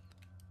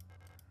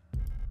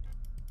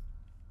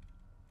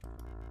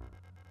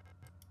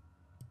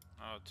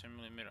 Oh,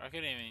 10mm. I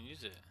couldn't even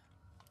use it.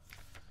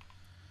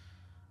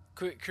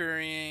 Quick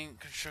currying,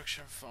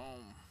 construction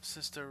foam.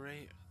 Since the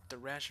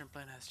ration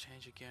plan has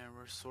changed again,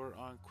 we're short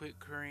on quick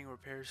currying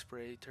repair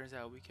spray. Turns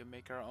out we can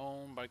make our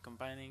own by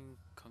combining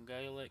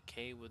coagulate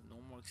K with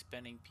normal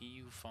expanding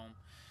PU foam.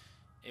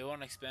 It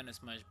won't expand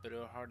as much, but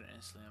it'll harden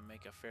instantly and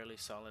make a fairly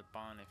solid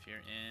bond if you're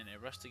in a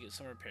rush to get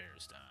some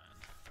repairs done.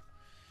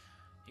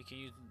 You can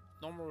use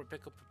normal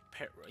replica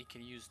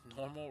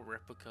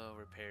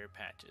repair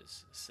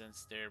patches,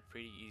 since they're a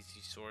pretty easy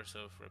source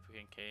of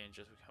replica K, and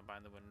just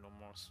combine them with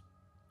normal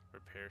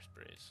repair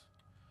sprays.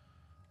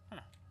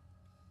 Huh.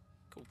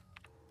 Cool.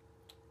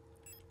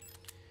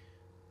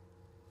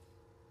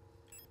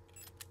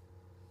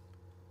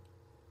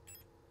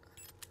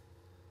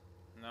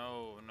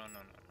 No.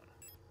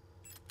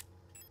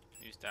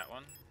 Use that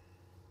one.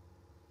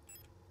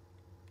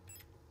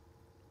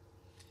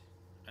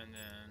 And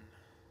then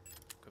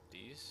equip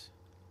these.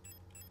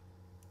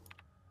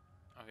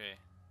 Okay.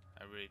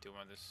 I really do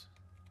want this.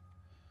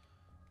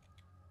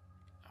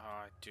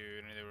 Oh,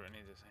 dude, I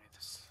need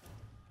this.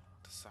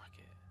 The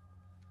socket.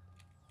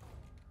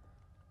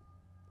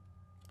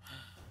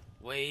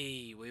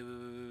 Wait.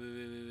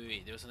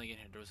 There was something in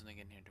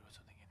here.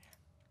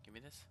 Give me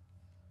this.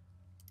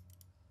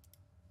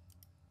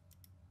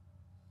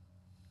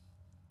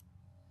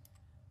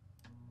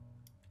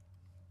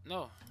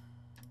 No.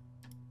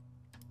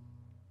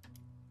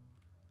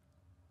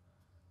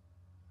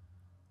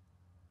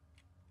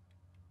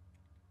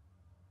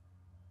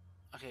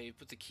 Okay, you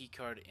put the key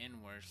card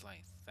inwards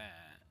like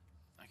that.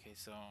 Okay,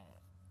 so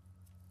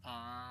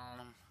I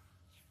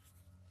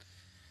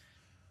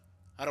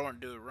don't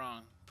want to do it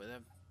wrong, but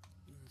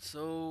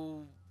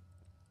so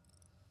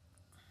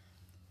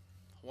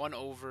 1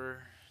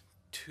 over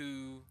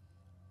 2,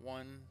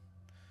 1,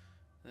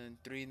 then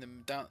 3 in the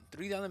down,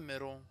 3 down the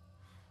middle,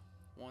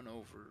 1 over,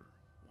 1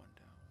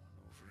 down,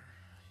 1 over.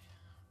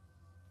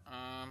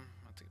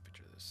 I'll take a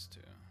picture of this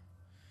too.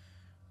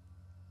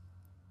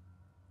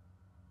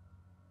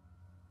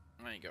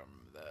 I ain't gonna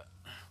remember that.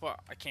 Well,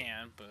 I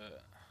can, but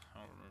I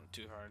don't remember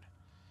too hard.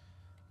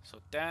 So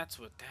that's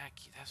what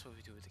that's what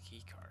we do with the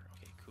key card.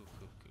 Okay, cool.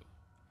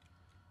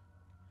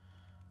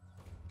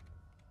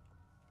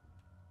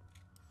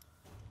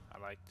 I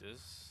like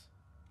this.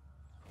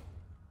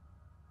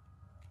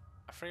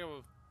 I forget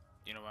what,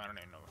 you know what, I don't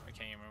even know. I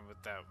can't even remember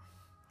what that,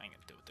 I ain't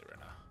gonna deal with it right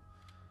now.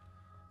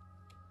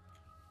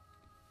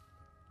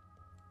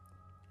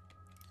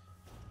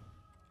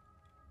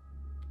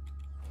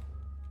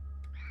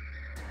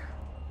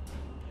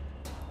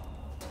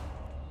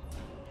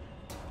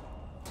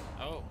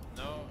 Oh,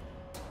 no.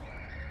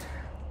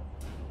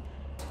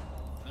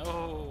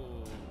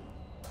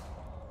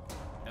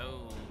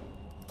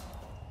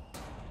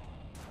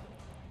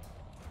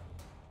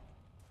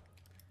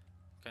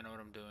 I know what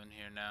I'm doing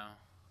here now.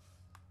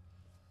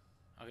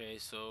 Okay,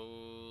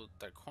 so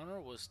that corner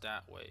was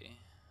that way.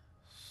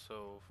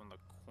 So from the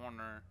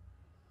corner,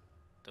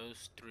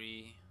 those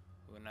 3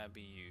 would not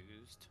be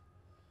used.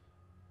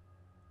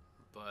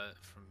 But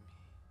from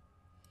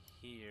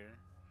here,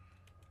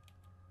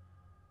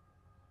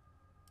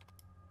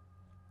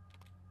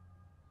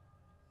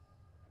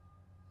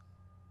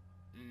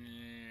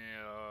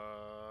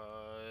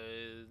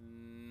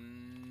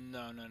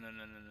 no.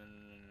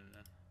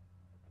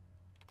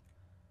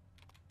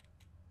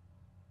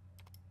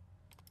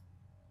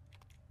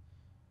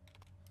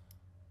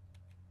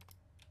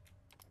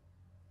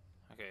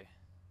 Okay.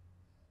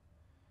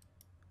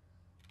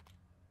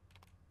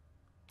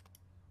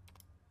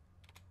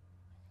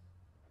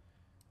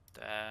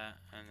 That,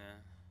 and then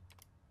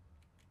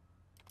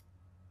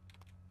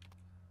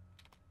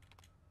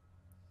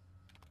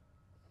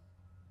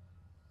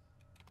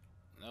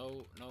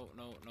no.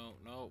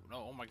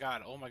 Oh my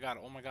god.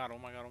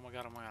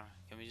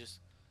 Can we just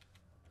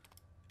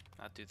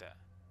not do that?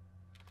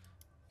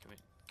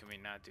 Can we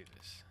not do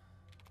this?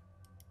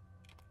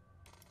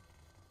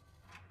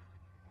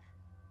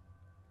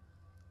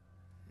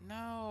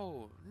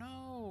 No,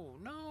 no,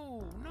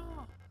 no,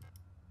 no.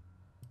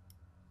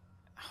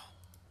 Oh.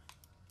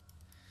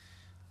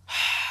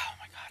 Oh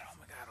my god, oh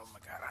my god, oh my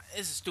god.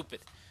 This is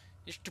stupid.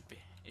 You're stupid.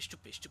 You're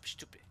stupid, stupid,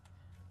 stupid.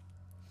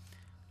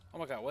 Oh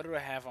my god, what do I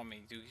have on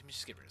me? Dude, let me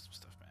just get rid of some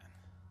stuff, man.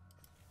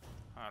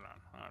 Hold on,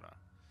 hold on.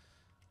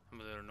 I'm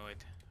a little annoyed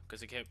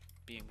because it kept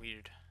being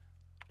weird.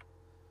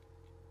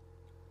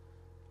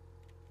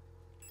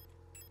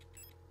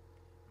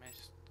 Man,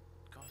 just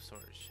go in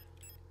storage.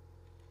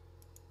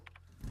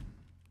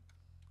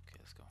 Okay,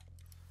 let's go.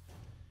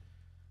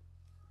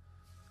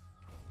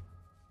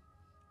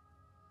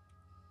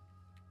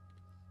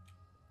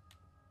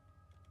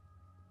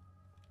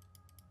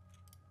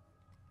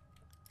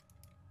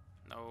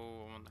 No, I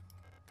want the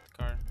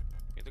card.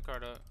 Get the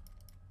card up.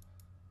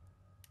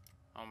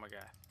 Oh my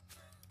god.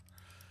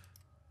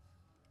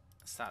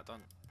 Stop,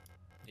 don't.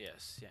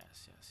 Yes, yes,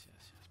 yes, yes,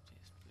 yes,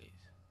 please,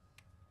 please.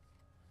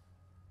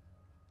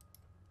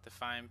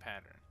 Define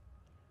pattern.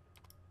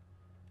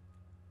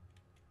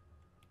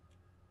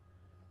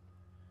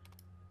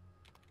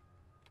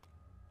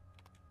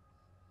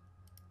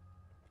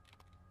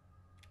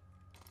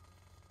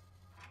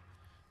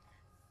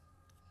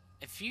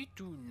 If you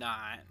do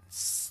not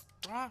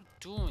stop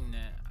doing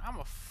that,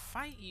 I'ma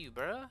fight you,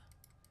 bruh.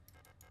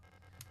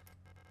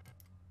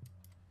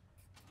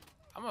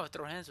 I'm gonna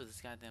throw hands with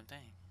this goddamn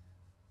thing.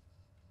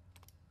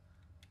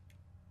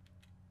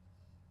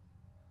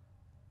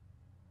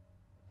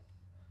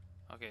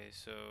 Okay,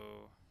 so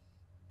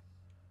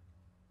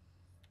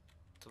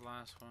the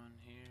last one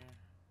here.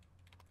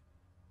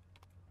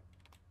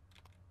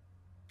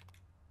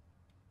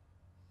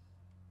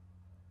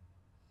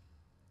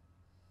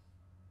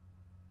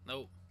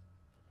 Nope.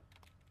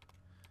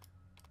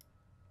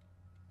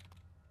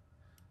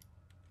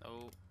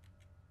 Nope.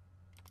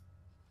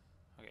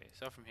 Okay,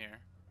 start from here.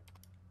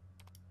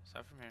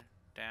 Start from here.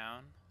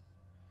 Down.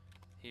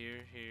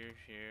 Here, here,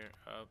 here,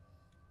 up.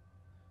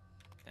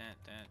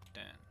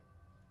 Down.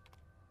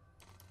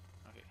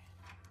 Okay.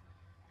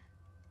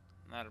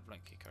 Not a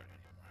blank key card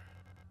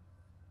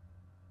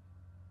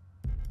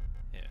anymore.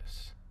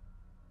 Yes.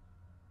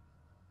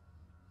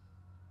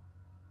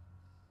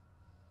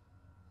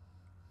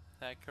 Is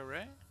that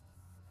correct?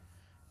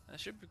 That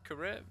should be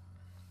correct.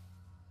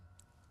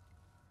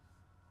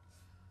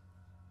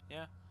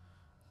 Yeah.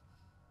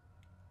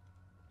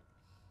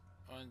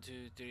 1,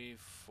 2, 3,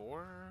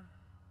 4.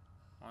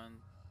 1,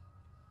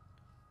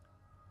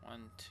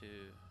 2.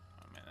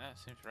 Oh man, that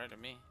seems right to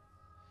me.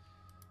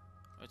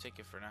 We'll take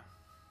it for now.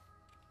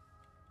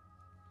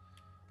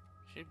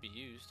 Should be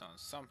used on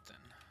something.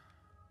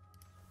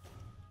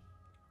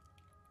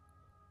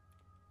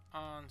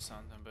 On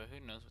something, but who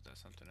knows what that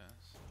something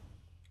is.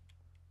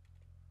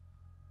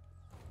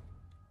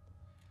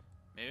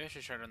 Maybe I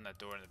should try to run that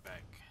door in the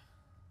back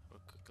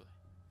real quickly.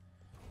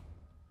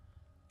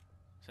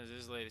 Since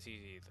this is late, it's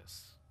easy.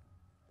 Let's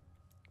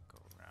go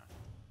around.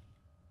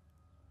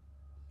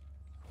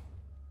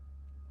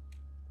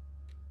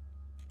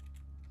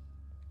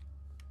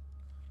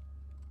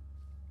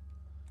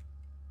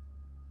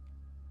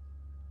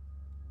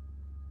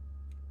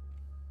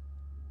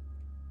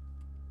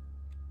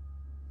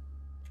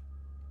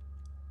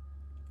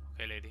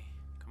 Okay, lady,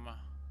 come on.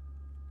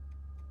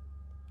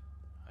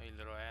 Oh, you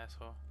little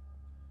asshole.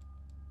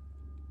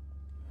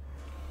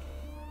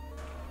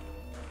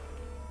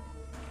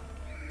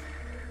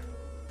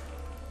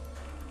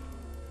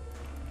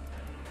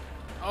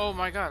 Oh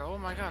my god, oh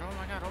my god, oh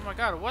my god, oh my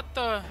god, what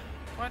the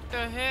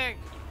heck?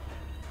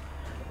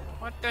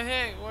 What the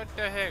heck, what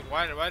the heck?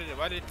 Why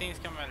did things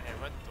come out of here?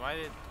 I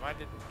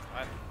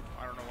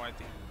don't know why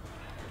things.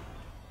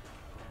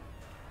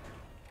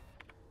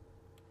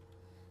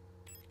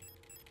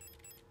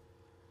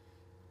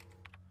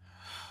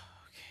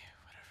 Okay,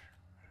 whatever.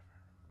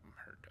 I'm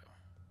hurt though.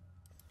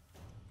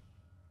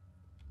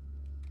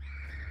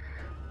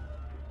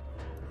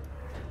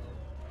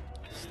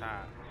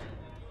 Stop.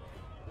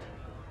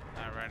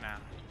 Not right now.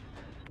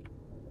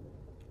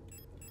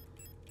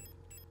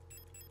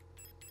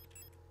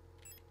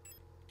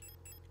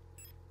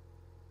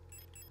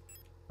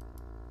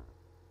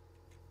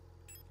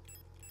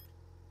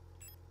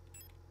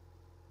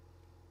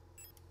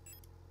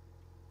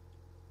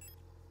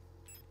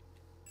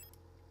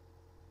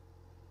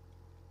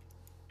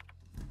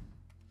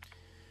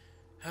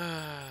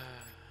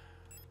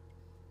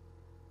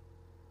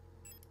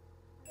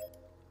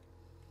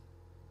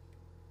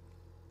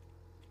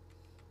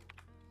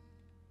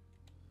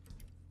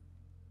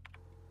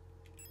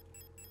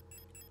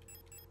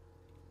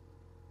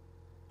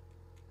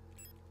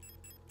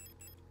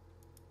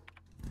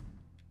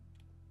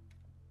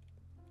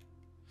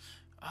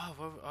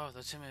 Oh,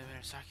 that's him in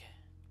a socket.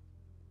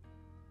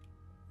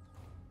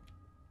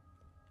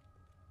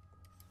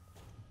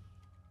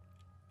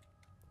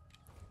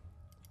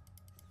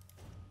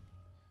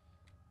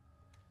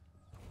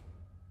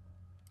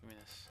 Give me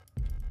this.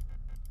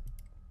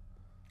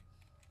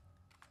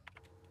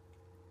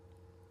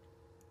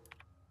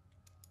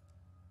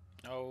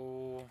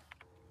 Oh.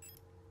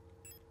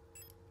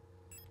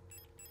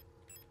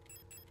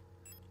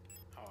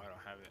 Oh, I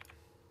don't have it.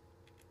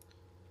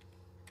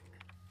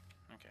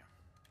 Okay.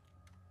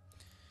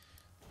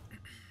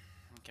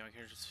 Okay, my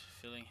character's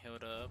feeling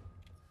healed up.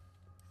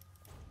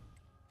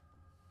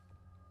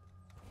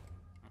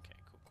 Okay,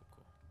 cool, cool,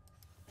 cool.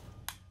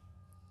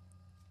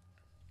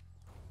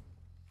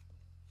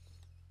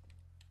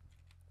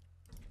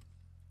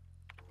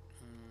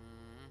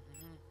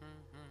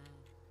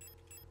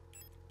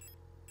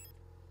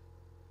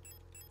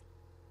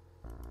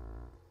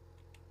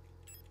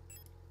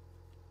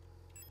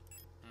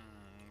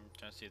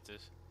 Trying to see if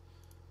this.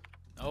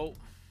 Oh.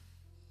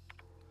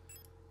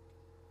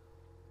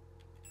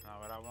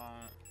 Not what I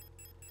want.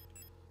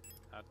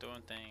 Not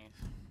doing things.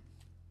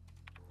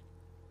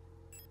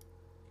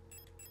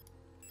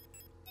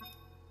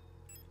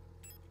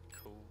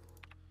 Cool.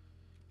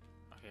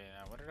 Okay,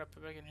 now what did I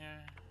put back in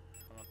here?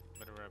 I want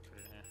whatever I put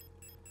in here.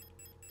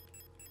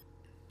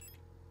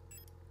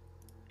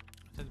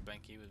 I'll take the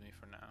bank key with me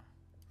for now.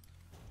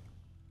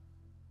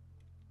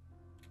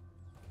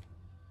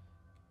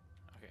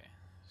 Okay,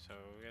 so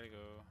we gotta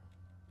go.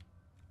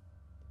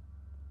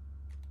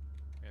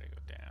 We gotta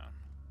go down.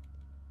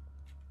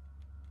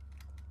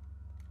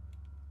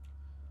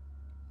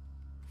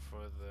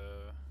 For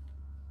the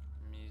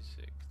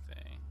music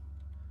thing.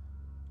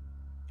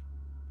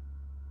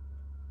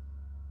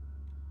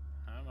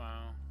 Come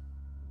on.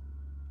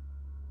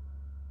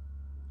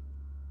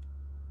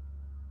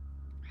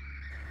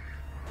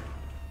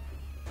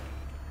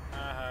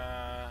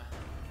 Haha.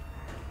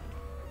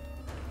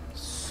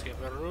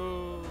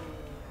 Skipperoo.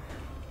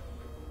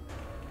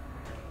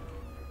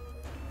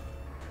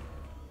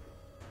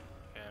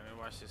 Okay, let me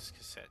watch this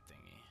cassette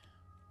thingy.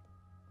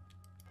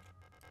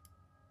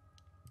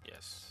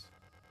 Yes.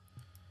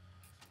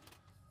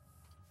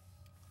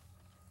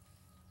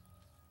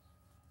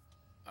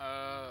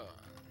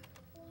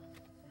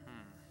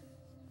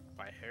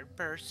 White-haired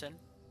person.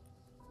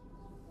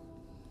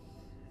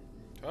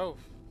 Oh.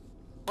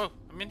 Whoa,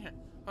 I'm in here.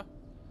 Oh.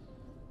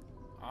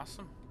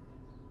 Awesome.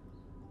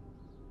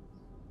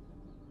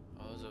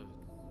 Oh,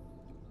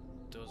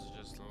 those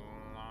are just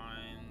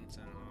lines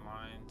and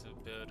lines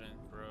of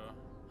buildings, bro.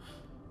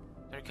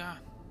 They're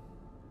gone.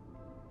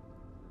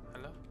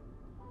 Hello?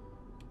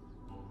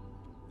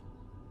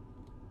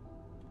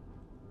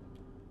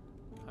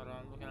 Hold on,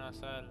 I'm looking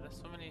outside. There's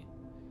so many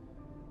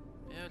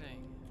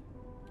buildings.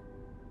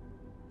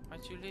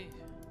 Why'd you leave?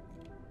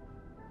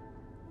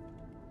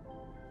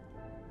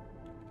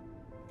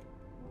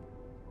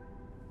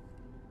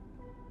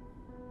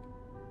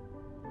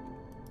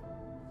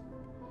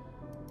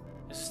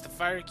 This is the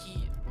fire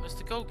key. What's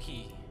the go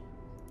key?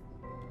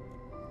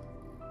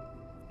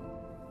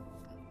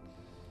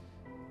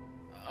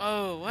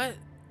 Oh, what?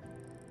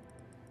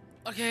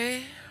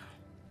 Okay.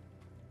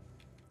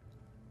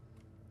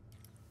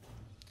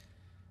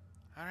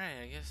 Alright,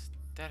 I guess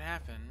that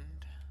happened.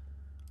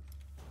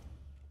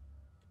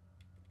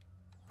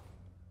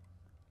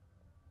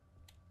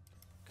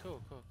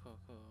 Cool, cool, cool,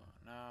 cool.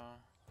 Now...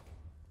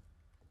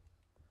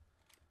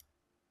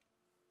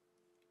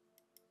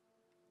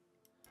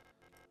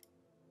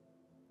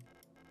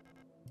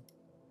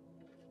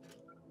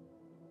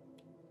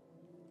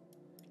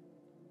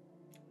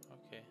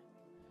 Okay.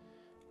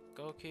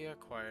 Go key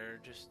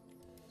acquired. Just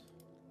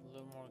a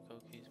little more go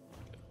keys.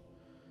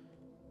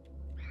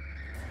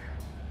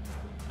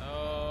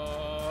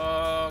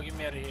 Oh, get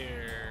me out of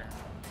here.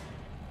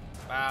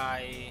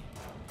 Bye.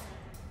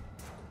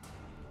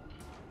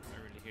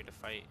 I'm really here to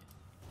fight.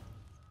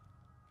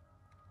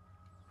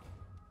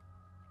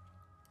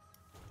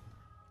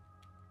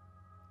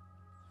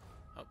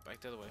 Oh,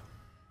 back the other way.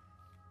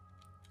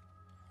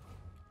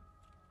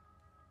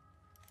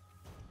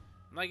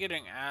 I'm not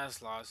getting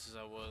as lost as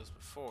I was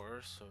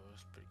before, so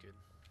it's pretty good.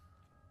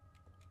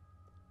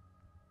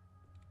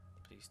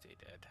 Please stay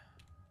dead.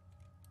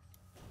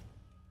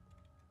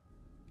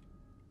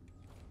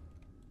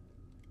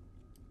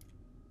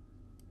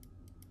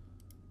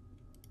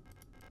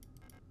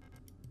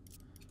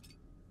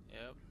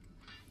 Yep.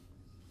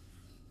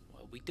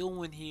 What we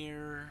doing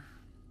here?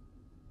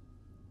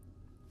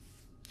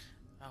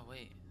 Oh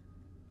wait.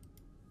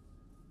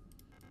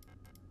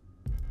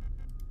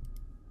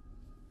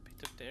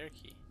 Picked up the air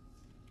key.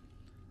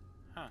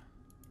 Huh.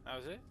 That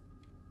was it?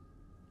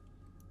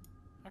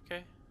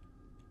 Okay.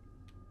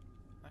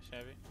 Not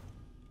shabby.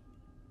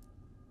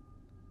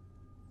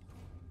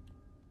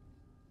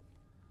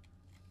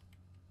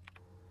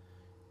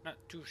 Not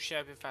too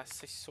shabby if I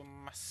say so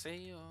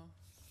myself.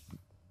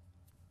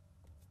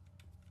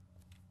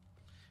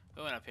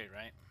 We went up here,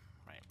 right?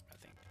 Right, I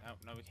think. Oh,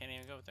 no, we can't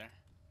even go up there.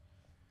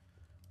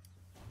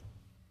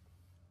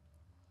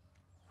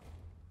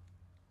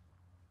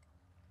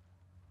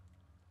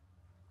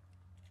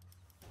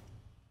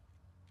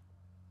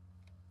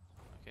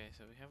 Okay,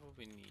 so we have what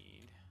we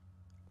need.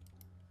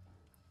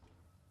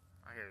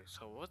 Okay,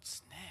 so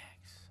what's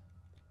next?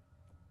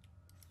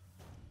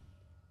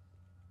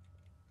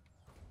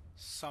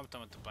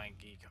 Something with the blank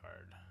key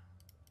card.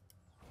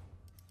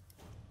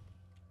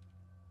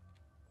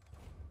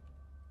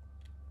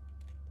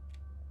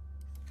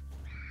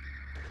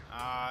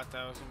 Ah, I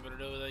thought I was gonna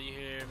do that. You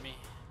hear me?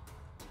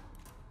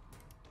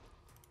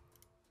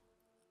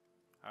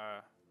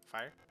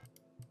 Fire?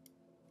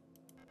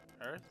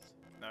 Earth?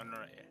 No,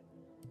 right here.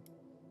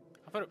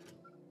 I put it.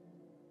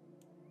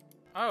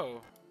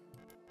 Oh,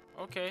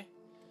 okay.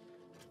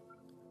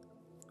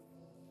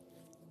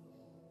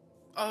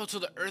 Oh, so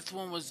the earth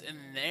one was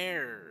in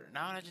there.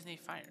 Now I just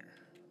need fire.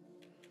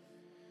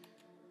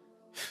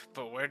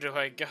 But where do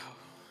I go?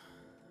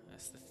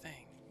 That's the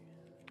thing.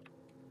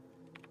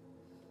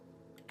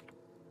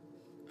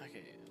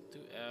 Okay, do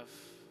F.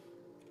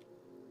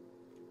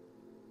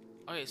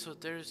 Okay, so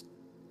there's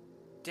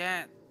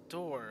that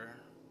door.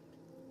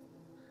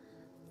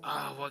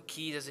 Ah, what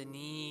key does it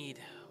need?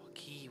 What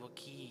key? What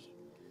key?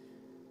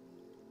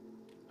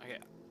 Okay.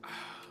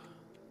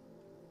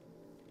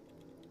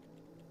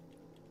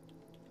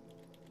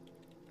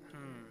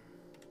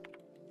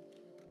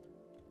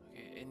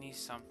 Okay, it needs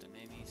something.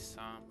 It needs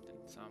something.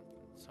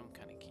 Some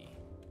kind of key.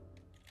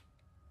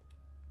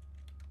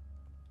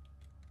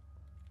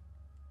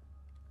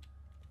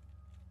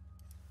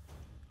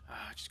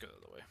 Just go the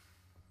other way.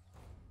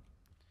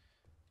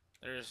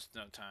 There's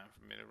no time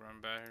for me to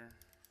run by here.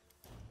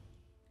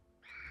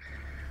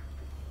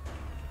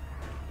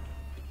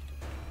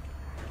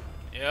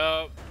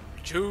 Yup.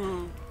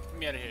 Choo. Get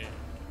me out of here.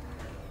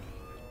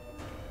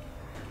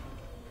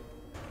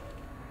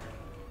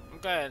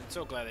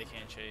 So glad they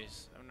can't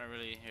chase. I'm not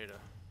really here to.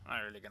 I'm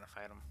not really gonna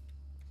fight them.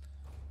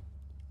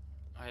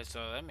 Okay,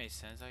 so that makes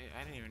sense.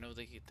 I didn't even know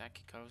that key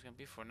card was gonna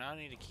be for. Now I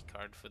need a key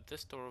card for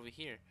this door over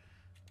here.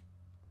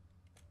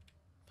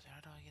 But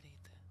how do I get it?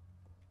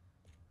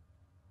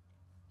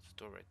 There's a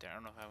door right there. I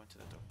don't know if I went to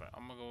the door, but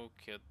I'm gonna go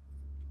kill.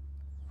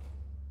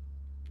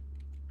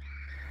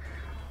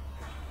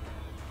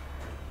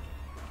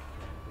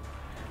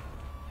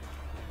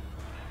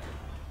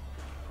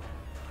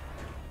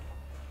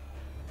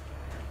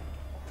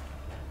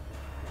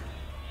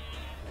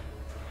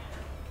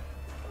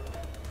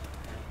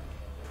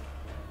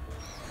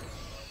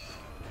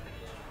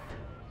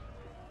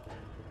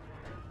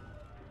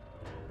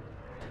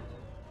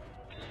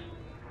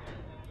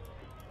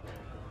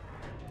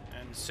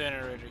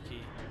 Incinerator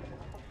key.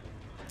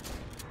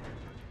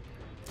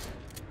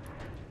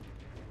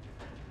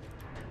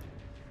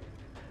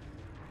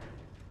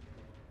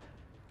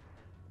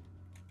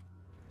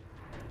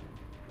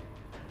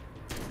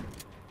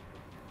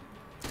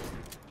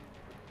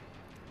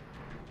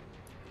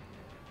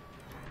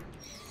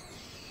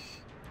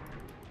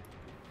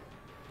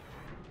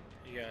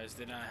 You guys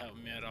did not help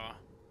me at all.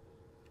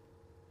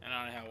 And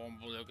I only have one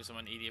bullet because I'm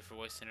an idiot for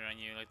wasting it on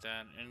you like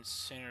that.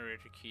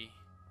 Incinerator key.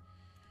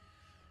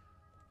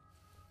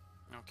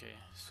 Okay,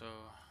 so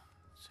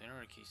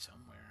incinerator key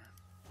somewhere.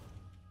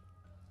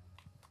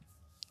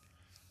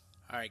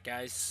 Alright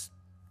guys.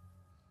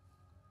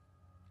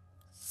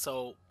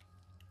 So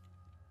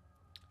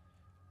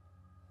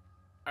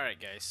alright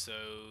guys, so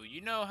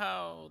you know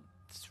how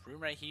this room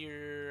right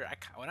here,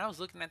 when I was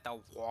looking at the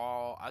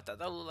wall, I thought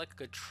that looked like a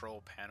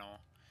control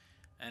panel.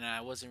 And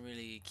I wasn't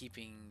really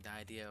keeping the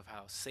idea of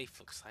how safe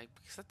looks like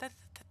because that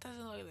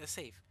doesn't look that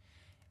safe.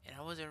 And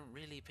I wasn't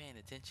really paying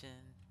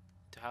attention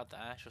to how the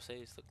actual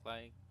safes look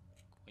like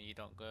when you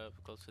don't go up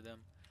close to them.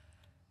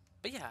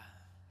 But yeah,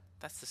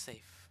 that's the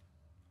safe.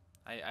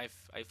 I've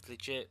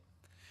legit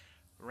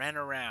ran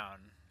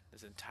around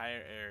this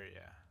entire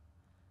area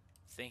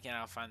thinking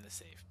I'll find the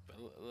safe.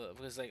 But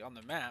because like on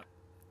the map,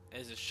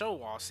 there's a show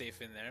wall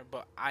safe in there,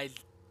 but I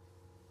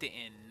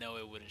didn't know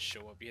it wouldn't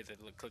show up. You had to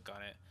click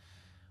on it.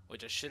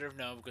 Which I should have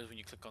known because when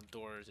you click on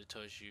doors, it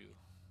tells you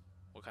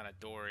what kind of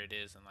door it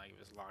is and like if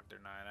it's locked or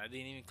not. And I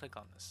didn't even click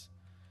on this.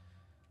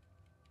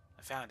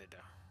 I found it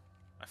though.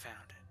 I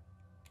found it.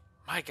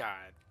 My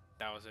God,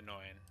 that was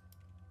annoying.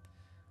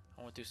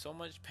 I went through so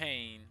much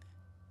pain.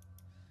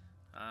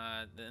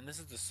 And this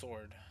is the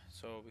sword,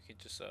 so we can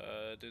just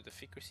do the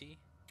frequency.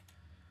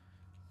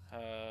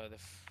 The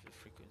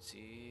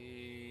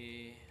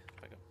frequency.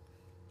 Back up.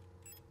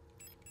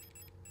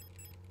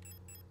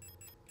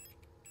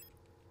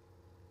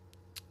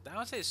 I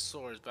would say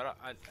swords, but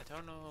I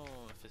don't know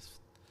if it's.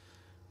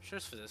 I'm sure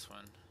it's for this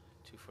one.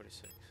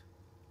 246.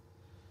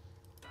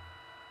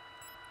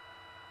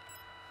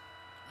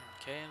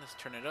 Okay, let's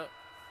turn it up.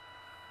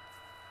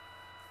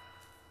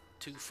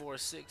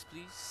 246,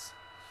 please.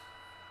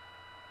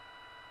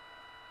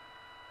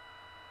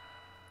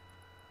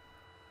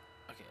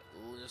 Okay,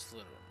 just a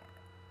little bit more.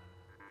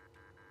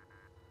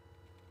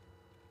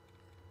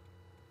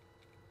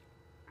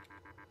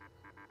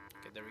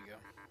 Okay, there we go.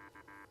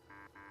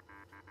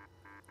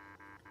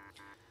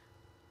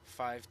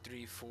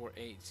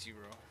 53480.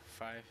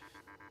 5.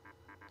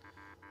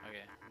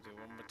 Okay, I'll do it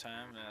one more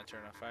time, and I'll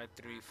turn on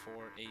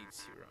 53480.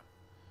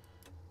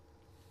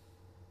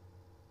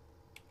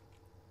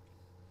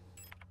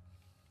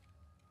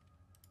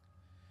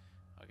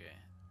 Okay.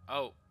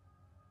 Oh.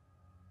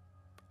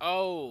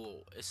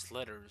 Oh, it's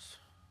letters.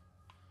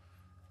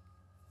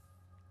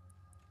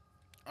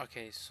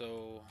 Okay,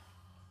 so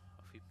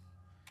if we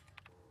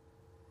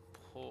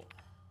pull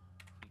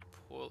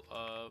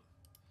up,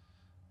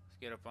 let's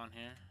get up on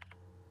here.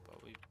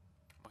 But we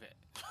Okay.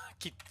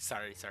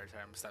 Sorry. I'm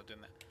gonna stop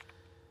doing that.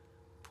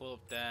 Pull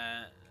up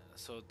that,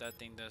 so that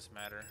thing does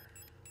matter.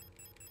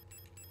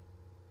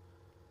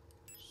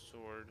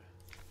 Sword.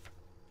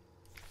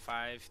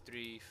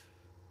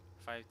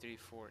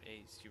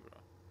 53480.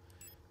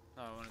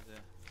 No, I wanted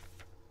to.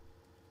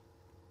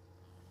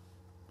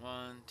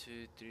 1,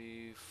 2, 3.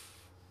 You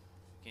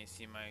can't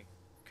see my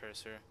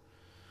cursor.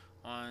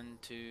 1,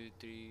 2,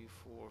 3,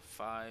 4,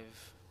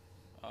 5.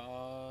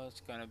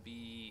 It's gonna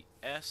be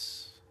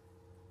S.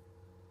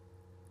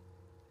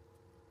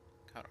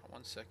 Hold on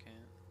 1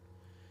 second.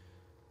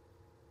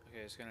 Okay,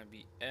 it's gonna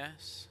be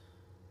S.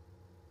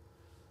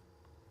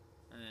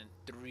 And then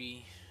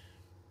 3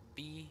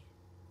 B.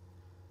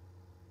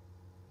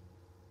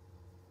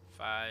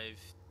 5,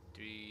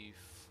 3,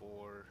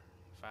 4,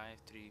 5,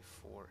 3,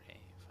 4, 8,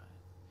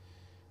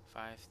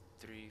 5,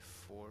 3,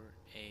 4,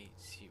 8,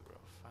 0,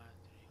 5,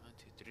 3, 1,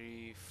 2,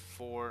 3,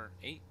 4,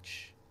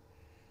 H,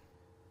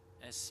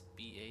 S,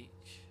 B,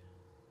 H,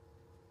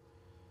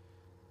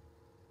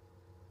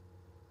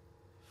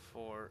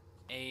 4,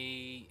 A,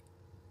 A,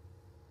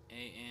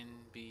 N,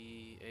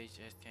 B, H,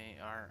 S, K,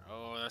 R.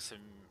 Oh, that's a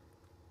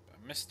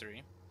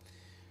mystery.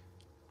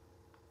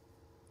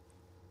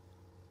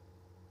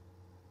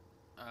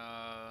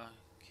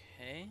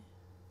 Okay.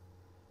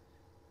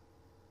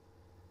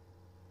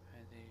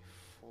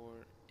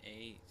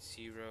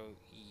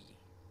 480E.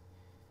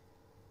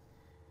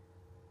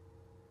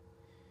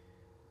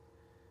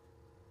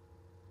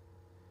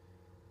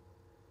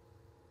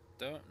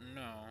 Don't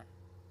know.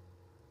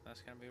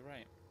 That's gonna be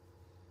right.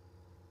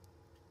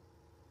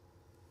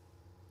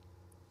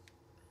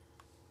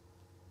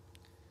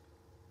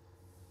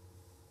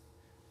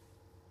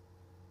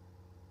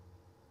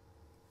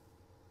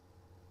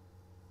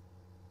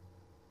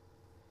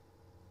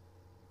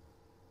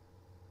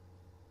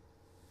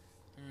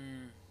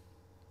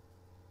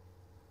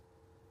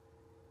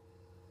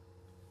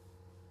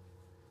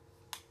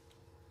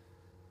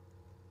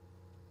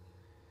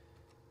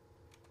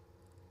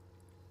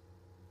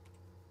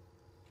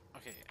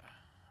 Okay,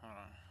 hold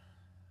on.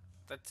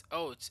 That's,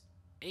 oh, it's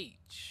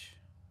H.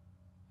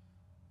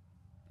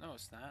 No,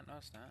 it's not. No,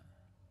 it's not.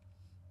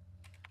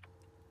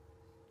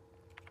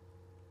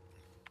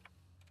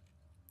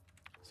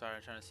 Sorry,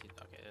 I'm trying to see.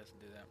 Okay, it doesn't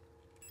do that.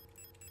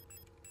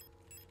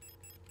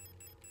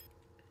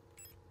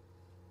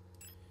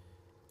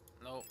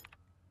 Nope.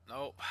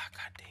 Nope.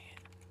 God dang it.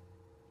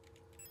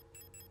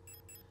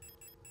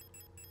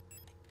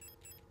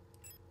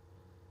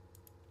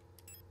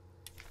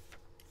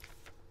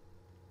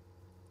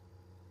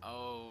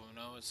 Oh,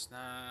 no, it's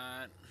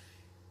not.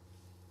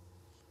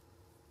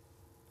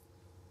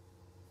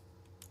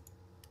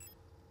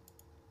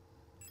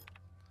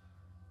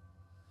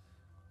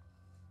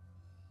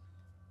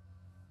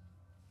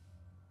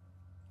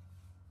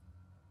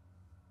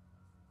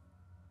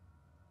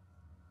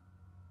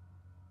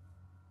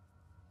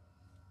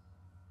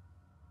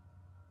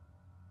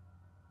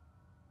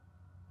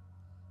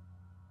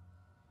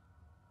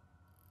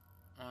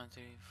 One,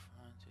 two, three,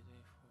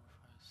 four,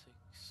 five, six,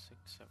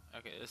 7.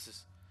 Okay, this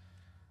is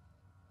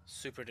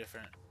super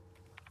different.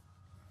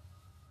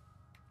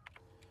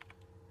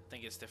 I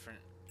think it's different.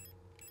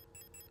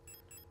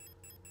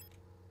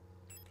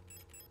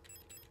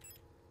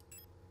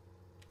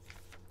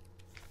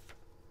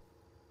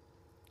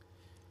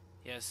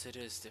 Yes, it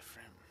is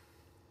different.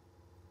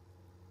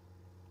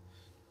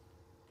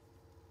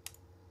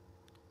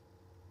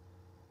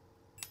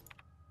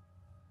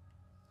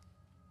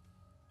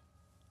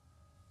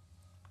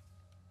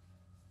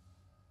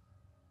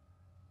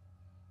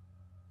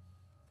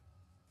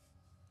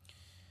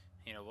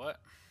 You know what?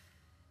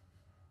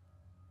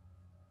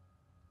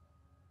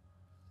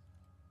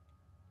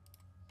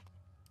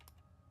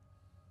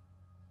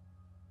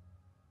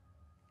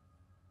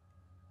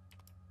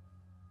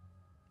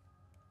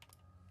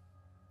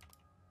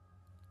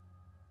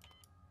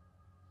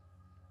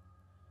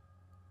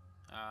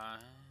 Uh,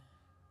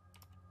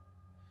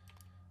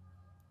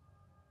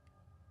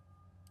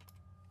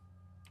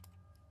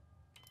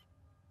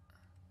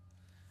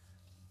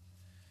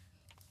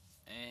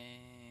 A,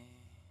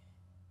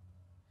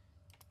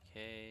 K,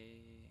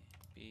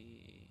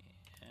 B,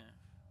 F,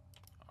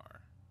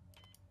 R.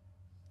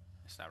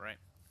 It's not right.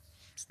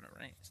 It's not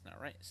right. It's not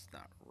right. It's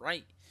not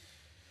right.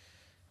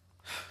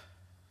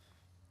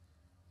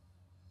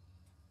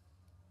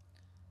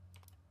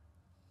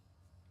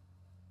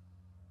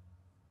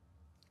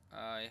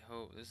 I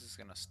hope this is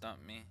gonna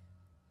stump me.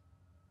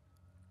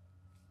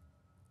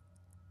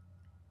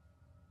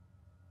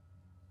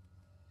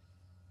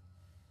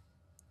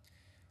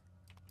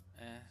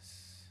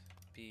 S,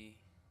 B,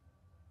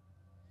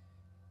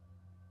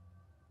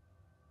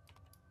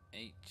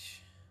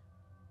 H.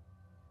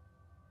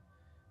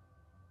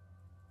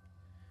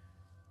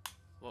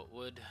 What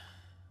would...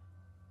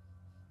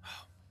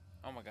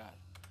 Oh my god.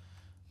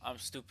 I'm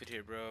stupid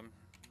here, bro. I'm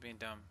being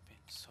dumb. Being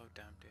so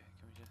dumb, dude.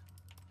 Can we just...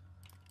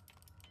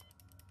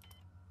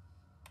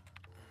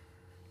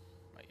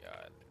 My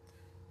god.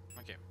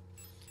 Okay.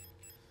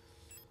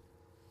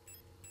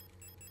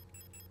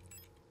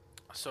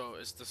 So,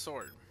 it's the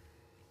sword.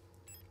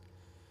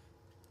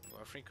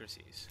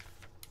 frequencies.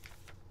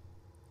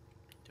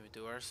 Then we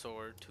do our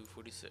sword,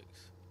 246.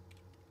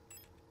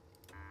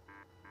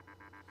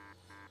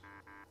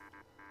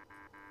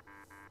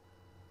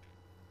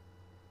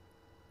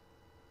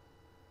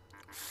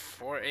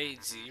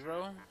 480.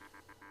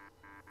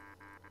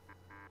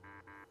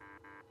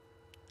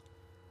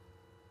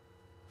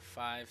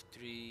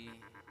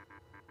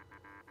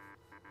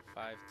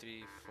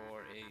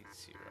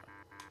 53480.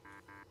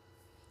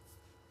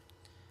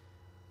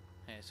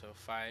 Okay, so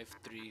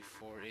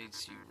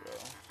 53480.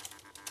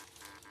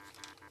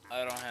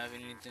 I don't have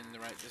anything to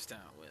write this down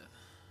with.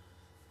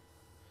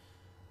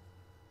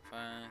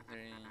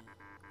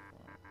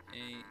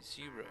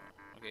 53480.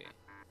 Okay.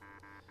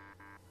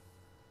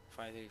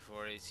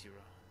 53480.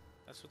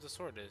 That's what the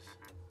sword is.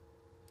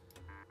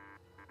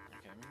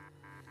 Okay.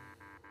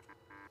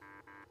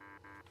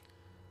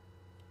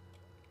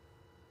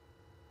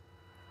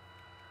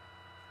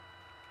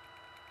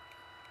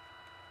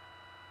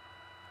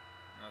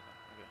 Nothing.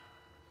 Okay.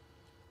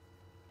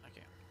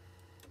 Okay.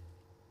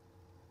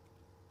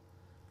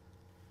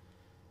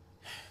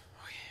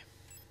 Okay.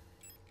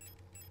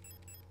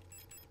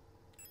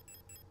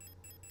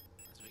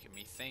 That's making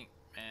me think,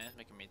 man. It's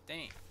making me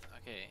think.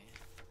 Okay.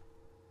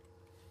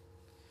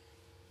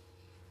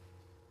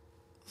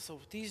 So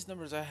these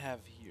numbers I have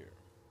here.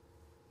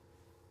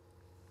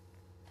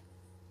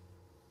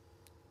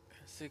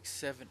 6,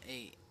 7,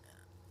 8.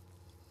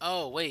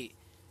 Oh wait,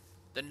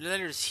 the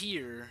letters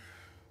here.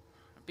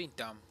 I'm being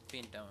dumb. I'm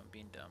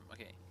being dumb.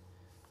 Okay.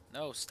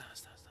 No, stop.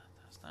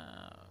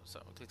 So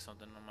I'll click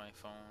something on my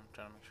phone,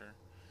 trying to make sure.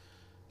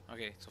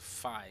 Okay, so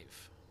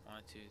 5.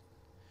 1,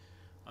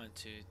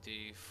 2,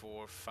 3,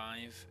 4,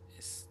 5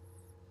 is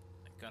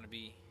gonna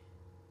be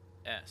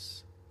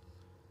S.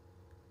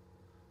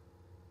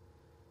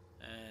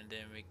 And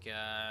then we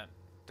got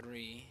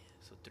 3,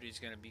 so 3 is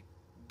gonna be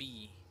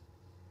B.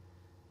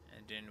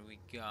 And then we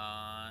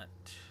got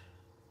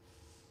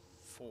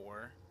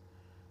 4.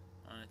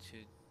 1,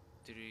 2,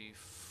 3,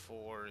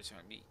 4 is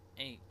gonna be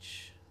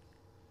H.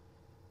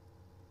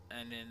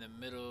 And in the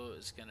middle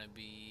is gonna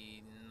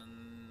be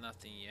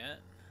nothing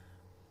yet.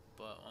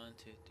 But 1,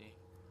 2, 3,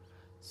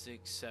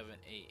 6, 7,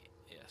 8.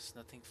 Yes,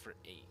 nothing for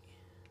 8.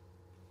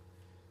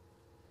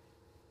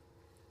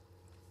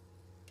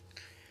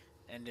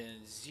 And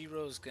then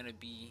 0 is gonna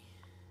be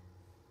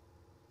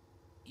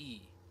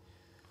E.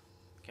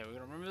 Okay, we're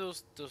gonna remember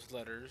those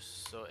letters.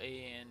 So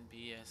A N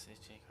B S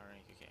H A R A.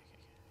 Okay.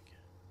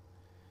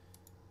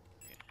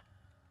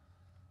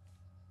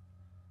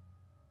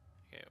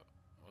 Okay,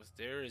 what's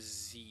there is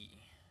Z.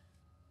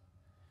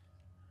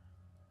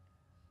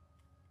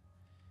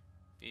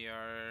 B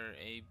R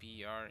A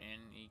B R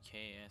N E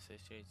K S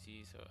H A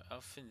Z. So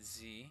F and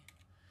Z.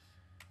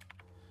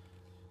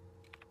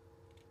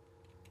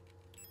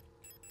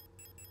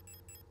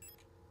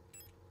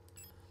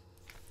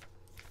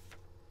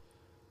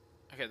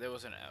 Okay, there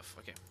was an F.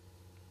 Okay,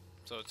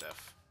 so it's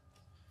F.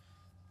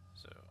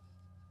 So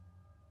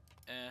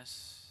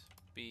S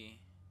B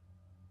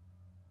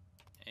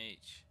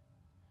H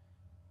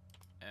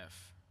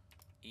F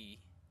E.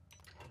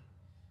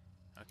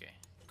 Okay,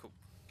 cool.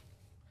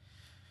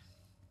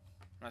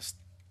 I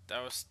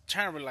was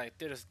trying to be like,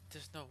 there's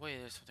no way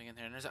there's something in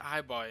here, and there's an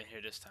eyeball in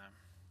here this time.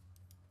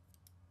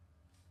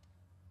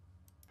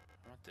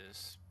 I want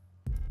this.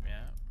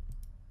 Yeah.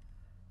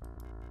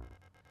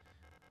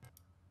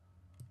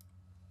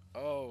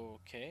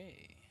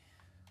 Okay.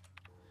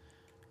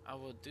 I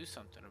will do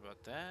something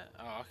about that.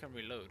 Oh, I can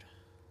reload.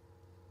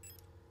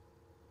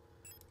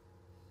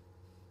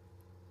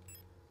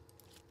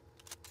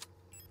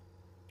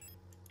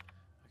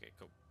 Okay,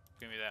 cool.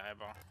 Give me that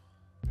eyeball.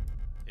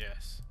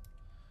 Yes.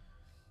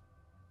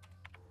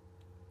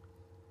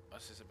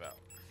 What's this about?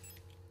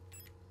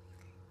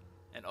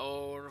 An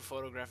old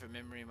photographic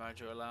memory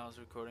module allows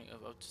recording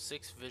of up to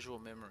 6 visual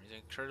memories.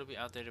 Incredibly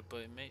outdated,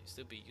 but it may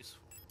still be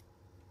useful.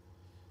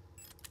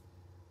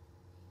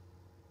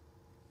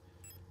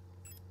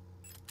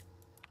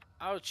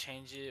 I'll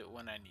change it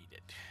when I need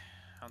it.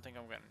 I don't think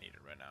I'm gonna need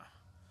it right now.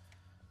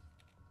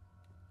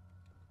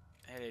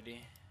 Hey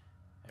lady.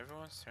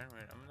 Everyone's turn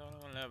right. I'm the only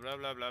one left. Blah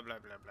blah blah blah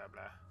blah blah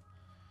blah.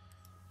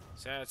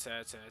 Sad.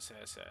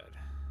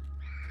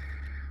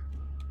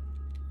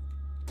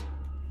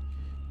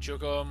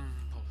 Choke 'em.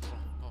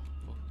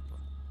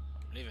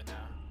 Leave it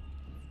now.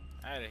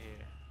 Out of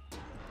here.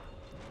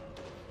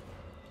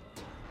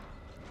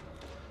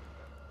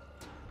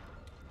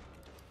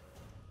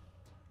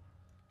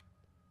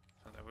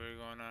 Something weird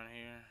going on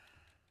here.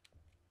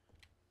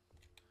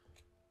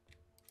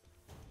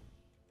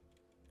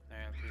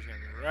 Damn, she's gonna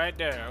be right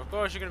there. Of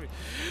course, you're gonna be.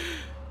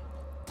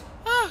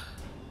 Ah!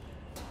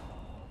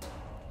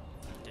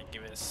 Okay,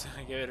 give it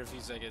a few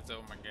seconds.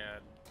 Oh my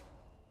god.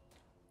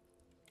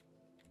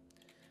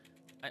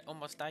 I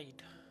almost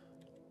died.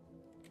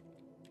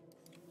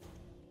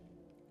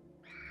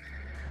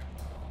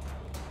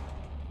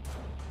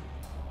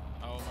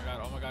 Oh my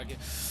god,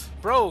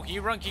 bro, can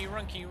you run, just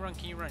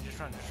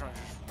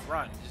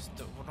run, just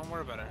don't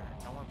worry about her,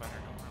 don't worry about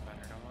her.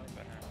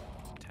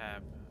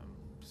 Tab,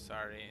 I'm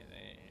sorry,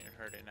 you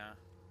heard it now.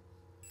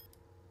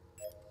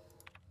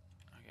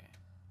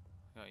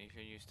 go. You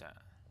can use that.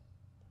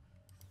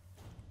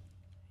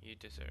 You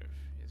deserve.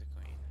 You're the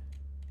queen.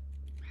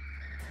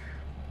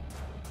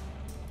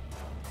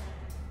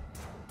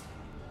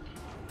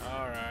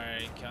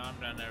 Alright, calm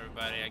down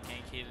everybody. I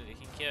can't kill it. You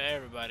can kill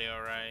everybody,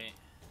 alright.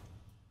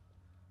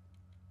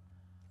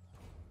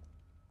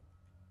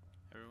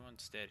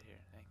 Everyone's dead here,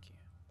 thank you.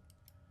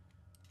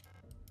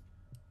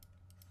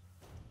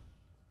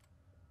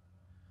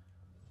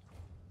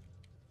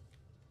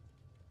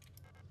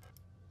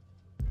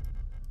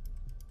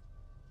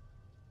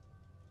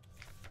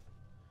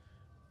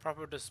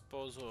 Proper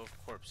disposal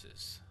of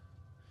corpses.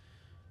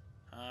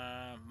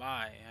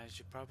 As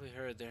you probably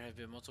heard, there have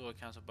been multiple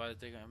accounts of body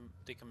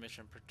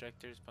decommission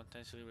projectors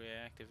potentially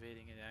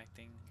reactivating and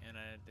acting in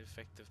an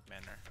effective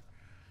manner.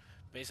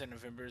 Based on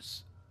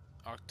November's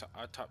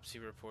autopsy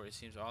report, it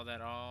seems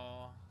that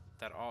all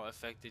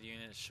affected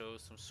units show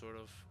some sort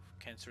of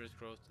cancerous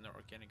growth in their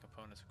organic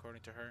components.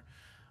 According to her,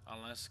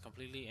 unless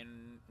completely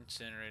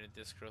incinerated,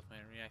 this growth may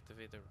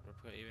reactivate the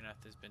replica even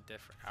after it's been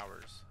dead for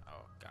hours.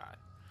 Oh God.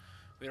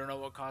 We don't know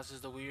what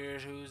causes the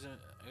weird who's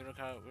blah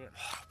blah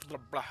blah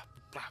blah.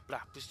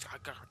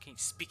 I can't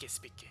speak it.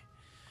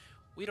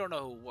 We don't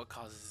know what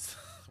causes.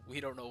 We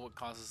don't know what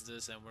causes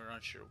this, and we're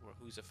unsure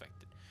who's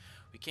affected.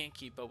 We can't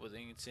keep up with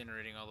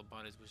incinerating all the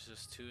bodies, which is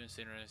just two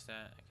incinerators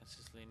that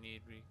consistently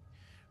need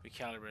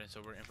recalibrating.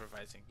 So we're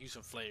improvising. Use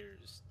some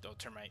flares.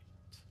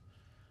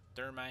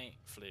 Thermite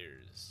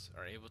flares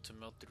are able to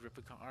melt the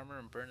replica armor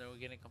and burn the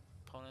organic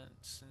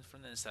components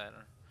from the inside.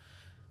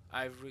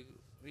 I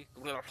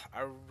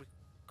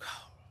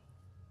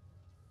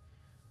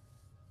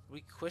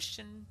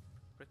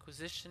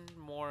requisitioned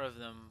more of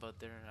them, but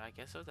I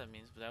guess what that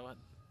means.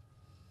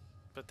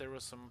 But there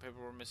was some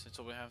paperwork missing,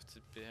 so we have to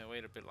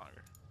wait a bit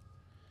longer.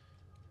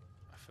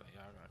 I feel like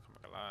y'all are gonna come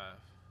back alive.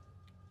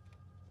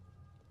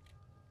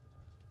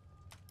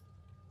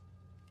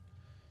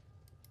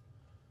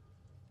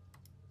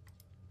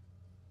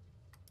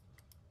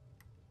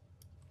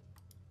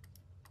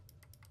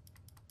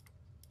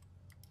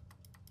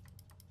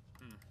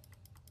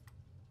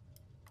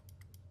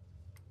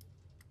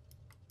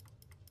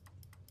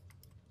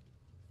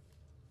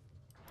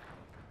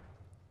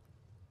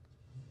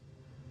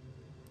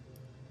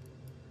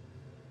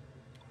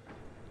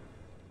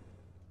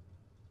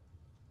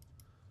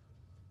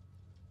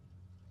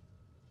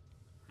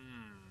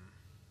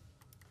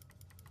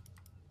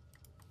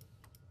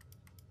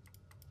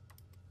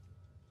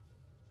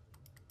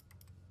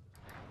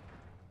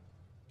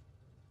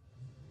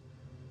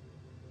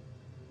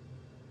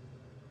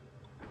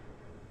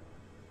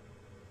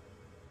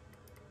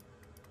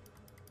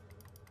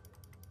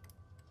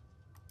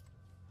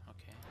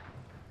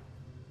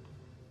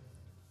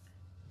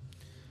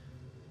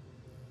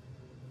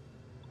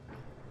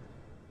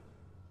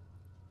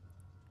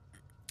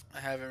 I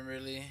haven't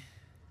really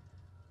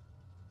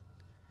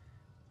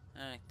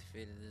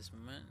activated this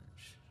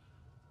much.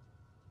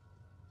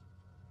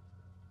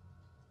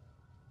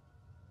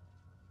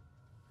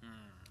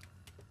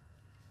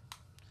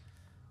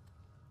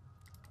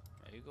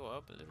 Maybe go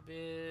up a little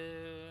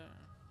bit.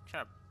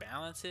 Try to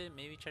balance it.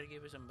 Maybe try to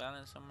give it some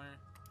balance somewhere.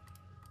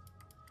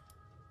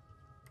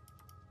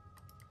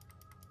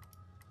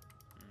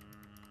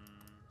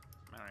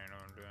 I don't even know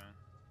what I'm doing.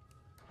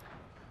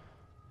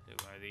 Do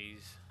one of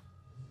these.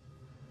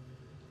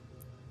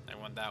 Like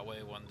one that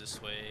way, one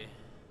this way.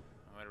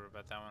 Whatever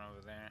about that one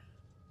over there.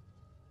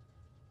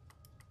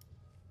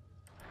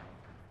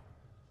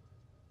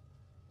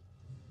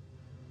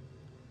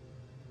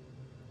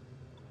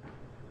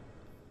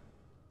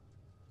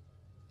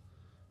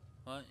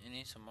 What? You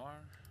need some more?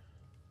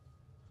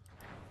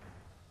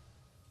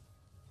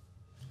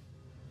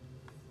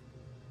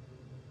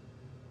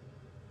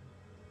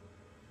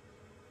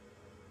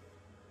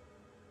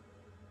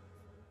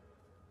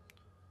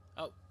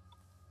 Oh.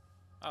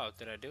 Oh,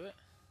 did I do it?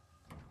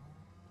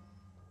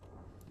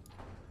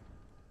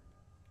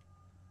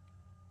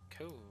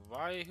 Cool.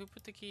 Why? Who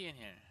put the key in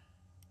here?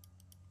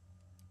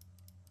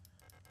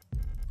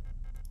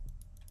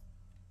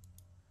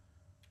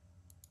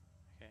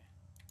 Okay.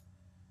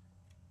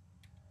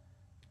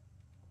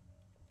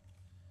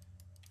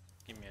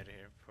 Get me out of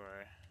here before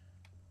I...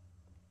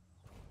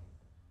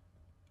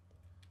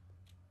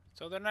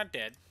 So they're not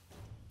dead.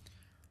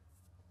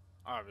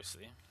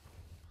 Obviously.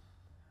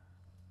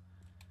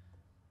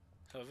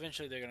 So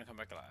eventually they're gonna come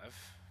back alive.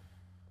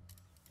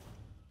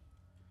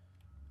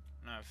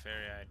 Not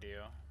very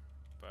ideal,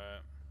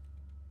 but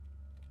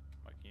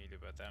what can you do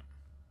about that?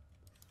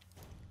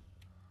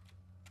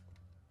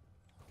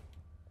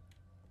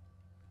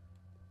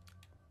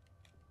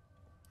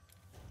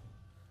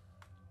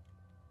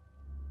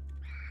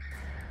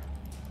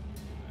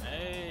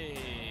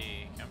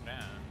 Hey, calm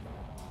down.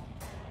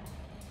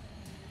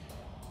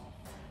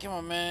 Come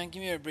on, man,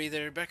 give me a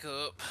breather, back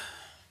up.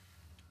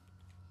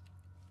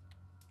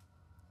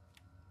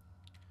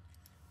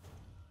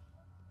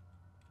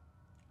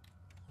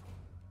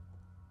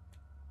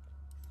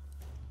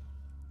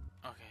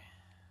 Okay,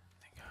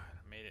 thank God,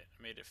 I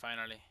made it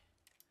finally.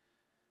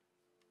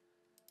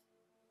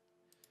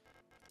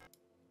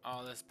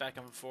 All this back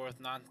and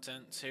forth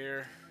nonsense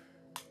here.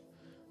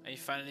 I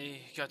finally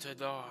got to the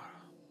door.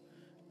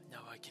 Now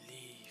I can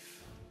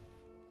leave.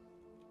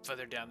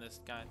 Further down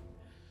this guy.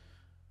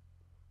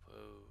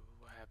 Whoa,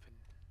 what happened?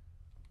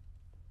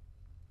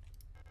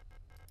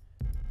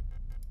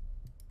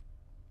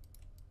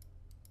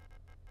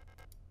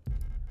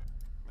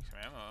 Make some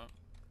ammo up.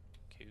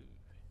 Cool.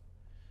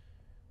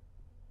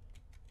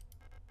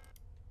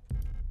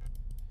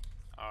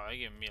 Oh, they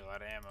giving me a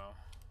lot of ammo.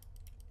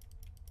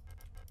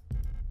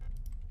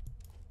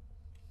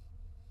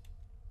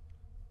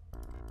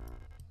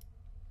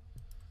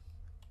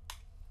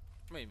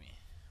 What do you mean?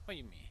 What do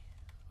you mean?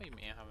 What do you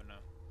mean I have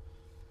enough?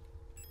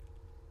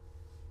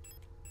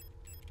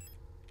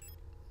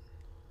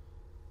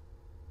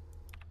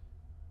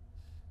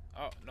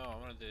 Oh, no, I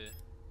wanted to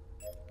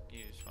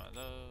use one of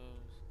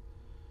those.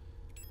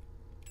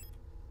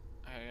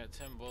 I got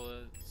 10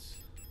 bullets.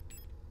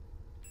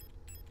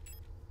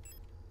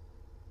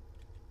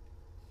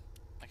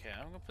 Okay,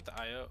 I'm gonna put the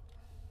eye up.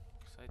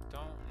 Because I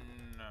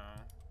don't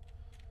know.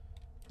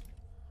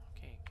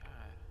 Okay,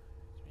 God.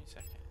 Give me a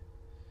second.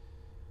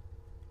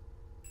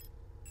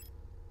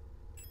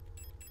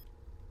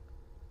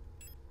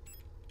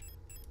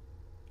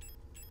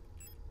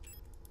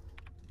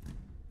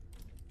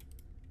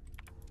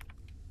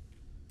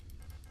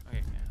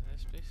 Okay, yeah,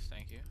 this please,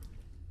 thank you.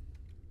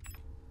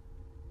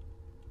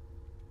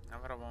 Now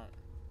what I want.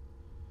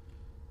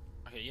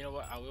 Okay, you know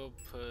what? I will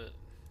put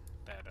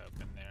that up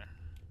in there.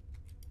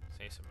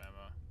 Save some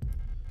ammo.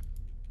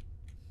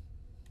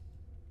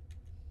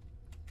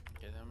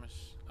 Okay, how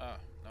much? Oh,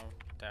 no,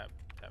 tab,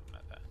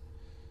 not that.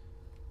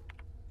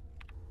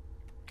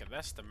 Okay,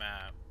 that's the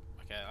map.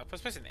 Okay, I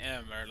was pressing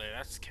M earlier.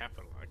 That's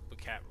capital lock with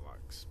cap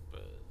locks,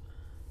 but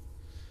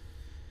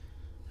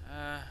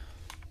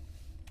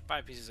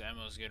 5 pieces of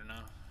ammo is good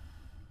enough.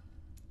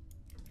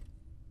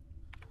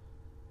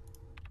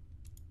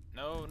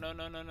 No.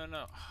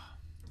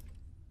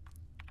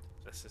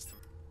 The system.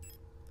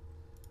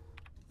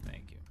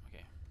 Thank you.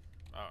 Okay.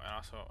 Oh, and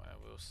also I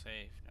will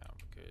save now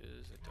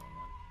because I don't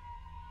want.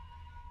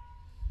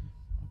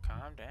 Oh,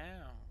 calm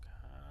down.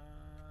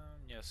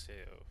 Calm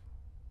yourself.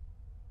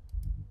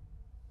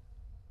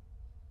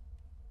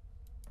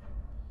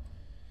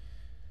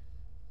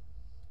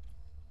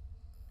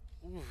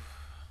 Ooh.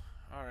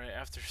 All right.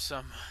 After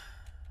some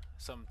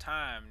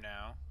time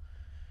now,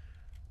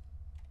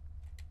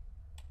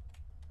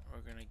 we're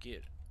gonna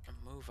get a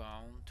move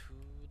on to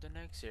the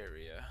next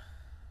area.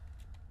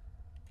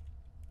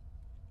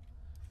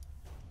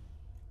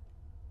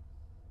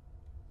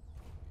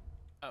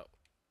 Oh,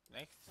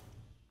 next.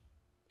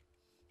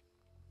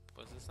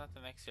 Was this not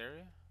the next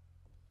area?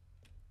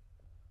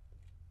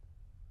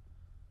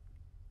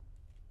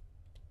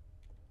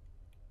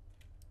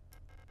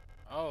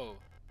 Oh.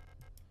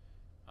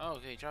 Oh,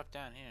 okay, drop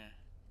down here.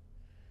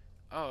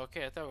 Oh,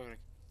 okay, I thought we were gonna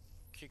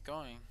keep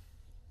going.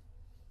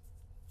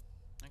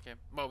 Okay,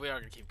 well, we are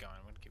gonna keep going.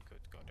 We're gonna keep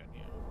going down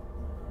here.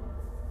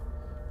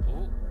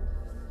 Ooh.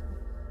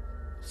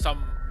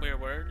 Some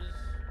weird words.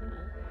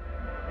 Ooh.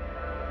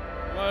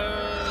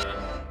 What?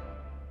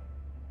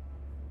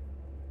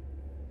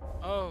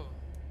 Oh.